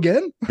going to throw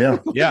again. Yeah,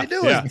 yeah. Keep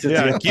doing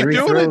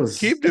it.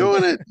 Keep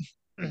doing it.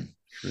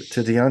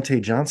 To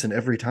Deontay Johnson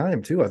every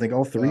time too. I think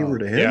all 3 were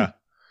to him. Yeah.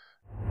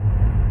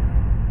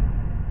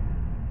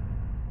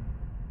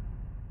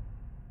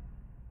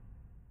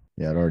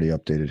 Yeah, it already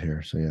updated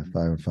here. So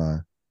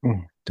 5-5,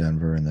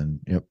 Denver, and then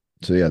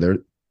So they're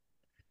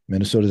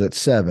Minnesota's at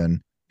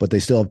 7. But they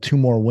still have 2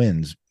 more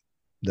wins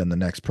than the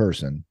next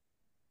person.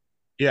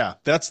 Yeah,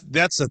 that's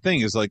the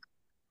thing is like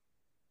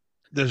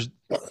there's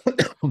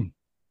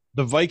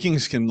the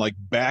Vikings can like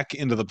back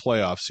into the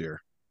playoffs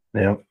here.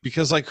 Yeah.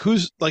 Because like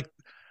who's like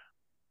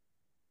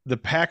the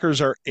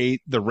Packers are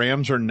 8, the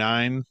Rams are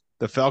 9,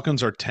 the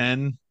Falcons are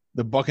 10,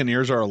 the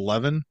Buccaneers are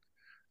 11.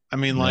 I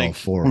mean,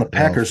 the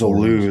Packers will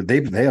lose.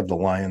 They have the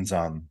Lions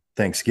on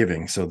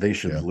Thanksgiving, so they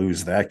should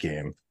lose that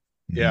game.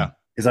 Yeah.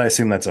 Because I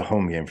assume that's a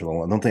home game for the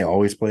Lions. Don't they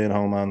always play at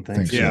home on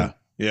Thanksgiving?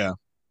 Yeah.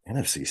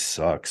 NFC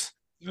sucks.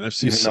 NFC Even though I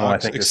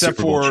sucks, think the except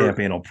Super Bowl for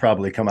champion will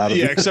probably come out of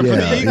except for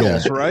the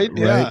Eagles, right?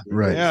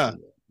 Right. Yeah.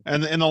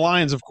 And the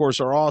Lions, of course,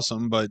 are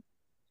awesome, but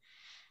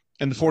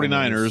and the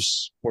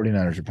 49ers.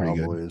 49ers are pretty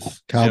Cowboys. good.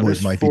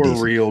 Cowboys might be four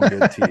decent. real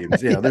good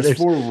teams. Yeah, there's there's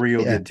 4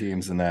 real good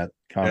teams in that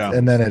conference.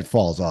 And then it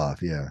falls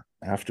off. Yeah.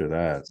 After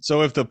that.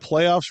 So if the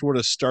playoffs were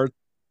to start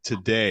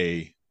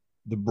today,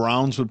 the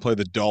Browns would play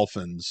the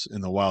Dolphins in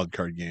the wild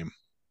card game.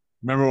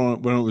 Remember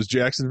when it was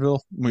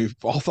Jacksonville? We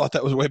all thought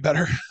that was way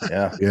better.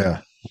 Yeah.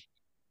 Yeah.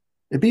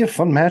 It'd be a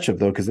fun matchup,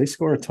 though, because they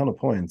score a ton of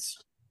points.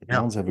 The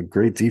Browns have a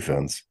great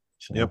defense.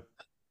 So Yep.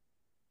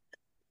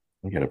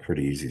 They got a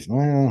pretty easy.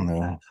 Well,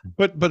 no.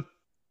 But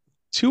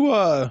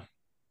Tua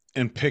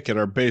and Pickett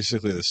are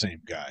basically the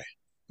same guy,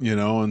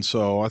 and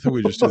so I think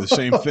we just do the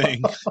same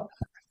thing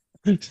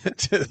to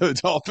the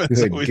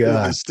Dolphins that we do to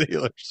the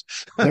Steelers.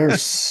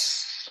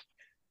 There's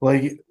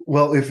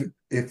well,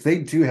 if they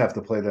do have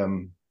to play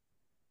them,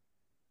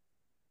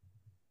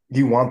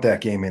 you want that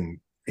game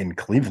in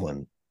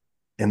Cleveland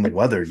in the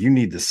weather. You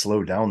need to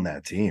slow down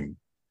that team.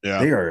 Yeah,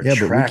 they are. Yeah,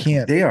 but we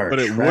can't. They are. But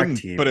it wouldn't.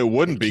 Team. But it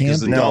wouldn't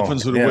because the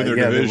Dolphins would win their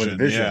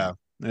division.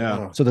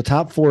 Yeah. So the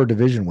top 4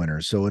 division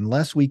winners. So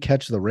unless we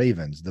catch the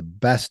Ravens, the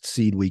best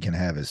seed we can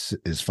have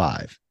is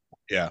 5.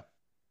 Yeah.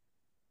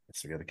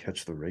 So we got to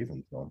catch the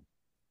Ravens though.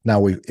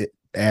 Now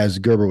as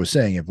Gerber was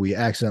saying, if we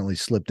accidentally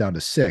slip down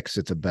to 6,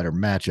 it's a better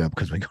matchup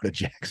because we go to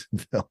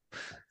Jacksonville.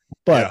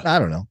 But I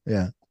don't know.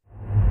 Yeah.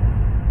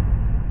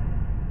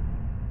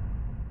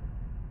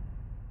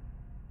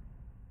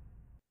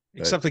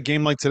 Except a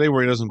game like today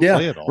where he doesn't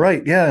play at all.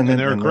 Right. Yeah. And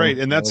they're great.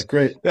 And that's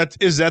great.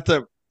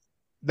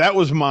 That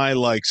was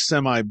my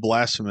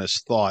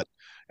semi-blasphemous thought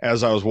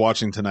as I was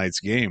watching tonight's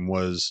game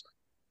was,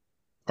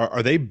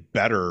 are they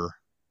better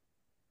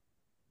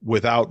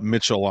without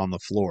Mitchell on the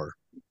floor?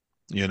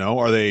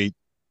 Are they?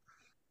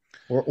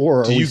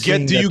 Or do you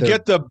get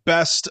the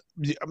best?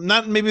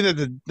 Not maybe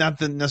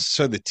not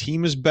necessarily the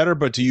team is better,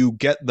 but do you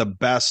get the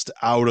best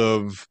out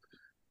of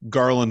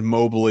Garland,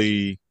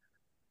 Mobley,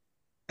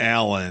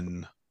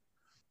 Allen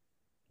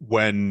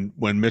when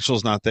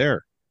Mitchell's not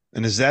there?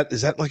 And is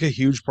that like a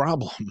huge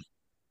problem?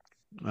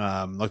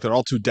 Like they're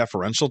all too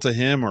deferential to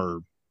him, or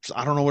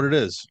I don't know what it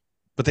is,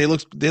 but they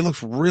look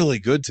really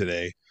good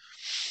today.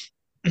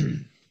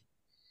 I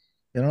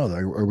don't know.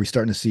 Are we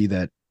starting to see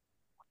that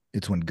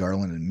it's when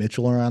Garland and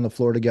Mitchell are on the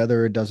floor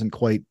together, it doesn't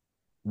quite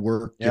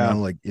work?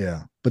 But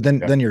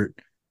then you're.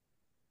 I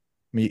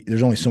mean,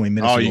 there's only so many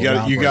minutes. Oh, you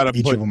got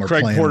to put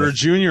Craig Porter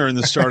Jr. in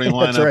the starting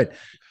lineup.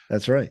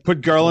 That's right.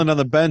 Put Garland on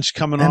the bench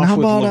coming off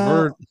with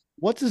LeVert.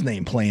 What's his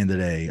name playing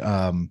today?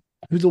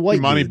 Who's the white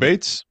Imani dude?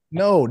 Bates?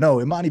 No,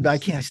 Imani. I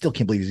still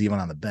can't believe he's even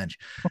on the bench.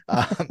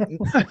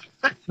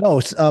 No,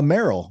 it's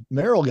Merrill.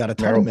 Merrill got a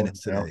ton of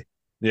minutes today.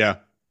 Yeah,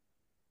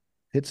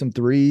 hit some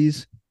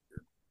threes.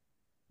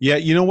 Yeah,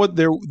 you know what?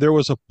 There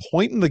was a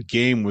point in the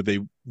game where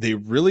they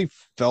really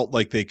felt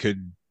like they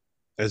could,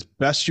 as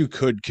best you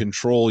could,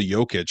 control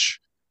Jokic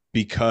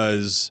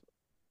because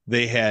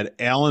they had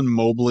Allen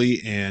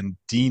Mobley and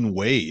Dean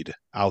Wade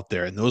out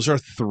there, and those are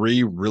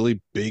 3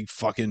 really big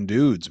fucking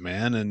dudes,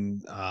 man.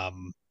 And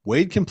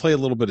Wade can play a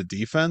little bit of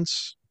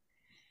defense.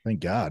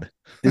 Thank God.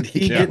 Did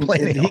he get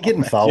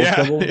in foul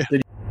trouble? Yeah.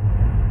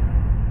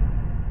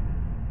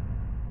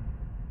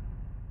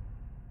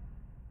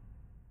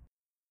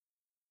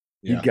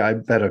 You guy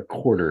bet a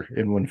quarter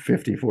and won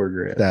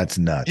 $54,000. That's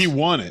nuts. He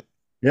won it.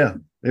 Yeah.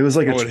 It was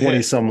like a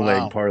 20-some wow.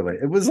 leg parlay.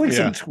 It was like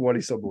some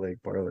 20-some leg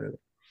parlay.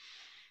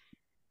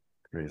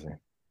 Crazy.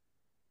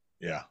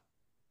 Yeah.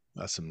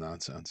 That's some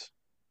nonsense.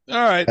 All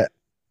right.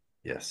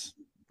 Yes.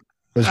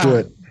 Let's do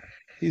it.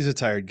 He's a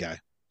tired guy.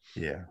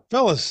 Yeah.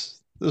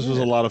 Fellas, this was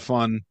a lot of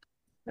fun.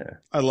 Yeah.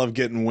 I love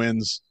getting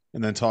wins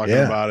and then talking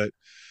about it.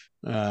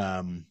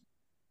 You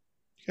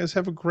guys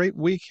have a great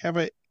week. Have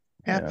a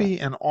happy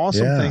and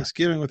awesome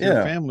Thanksgiving with your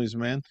families,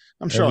 man.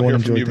 I'm sure I'll hear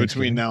from you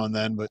between now and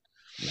then, but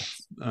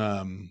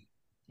I'm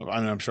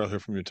sure I'll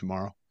hear from you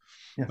tomorrow.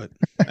 Yeah. But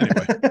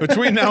anyway,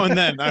 between now and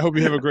then, I hope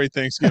you have a great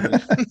Thanksgiving. All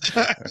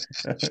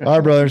right,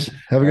 brothers.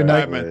 Have a good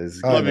night. Man.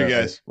 Love you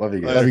guys. Love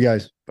you guys. Love you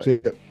guys. Bye. See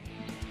you.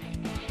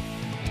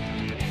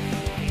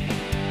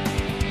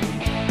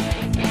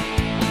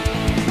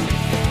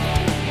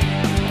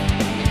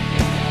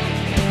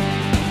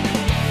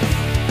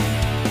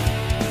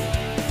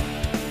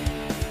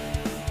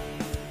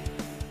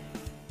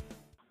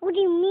 What do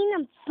you mean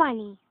I'm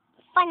funny?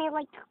 Funny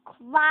like a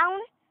clown?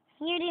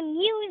 Here to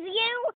amuse you?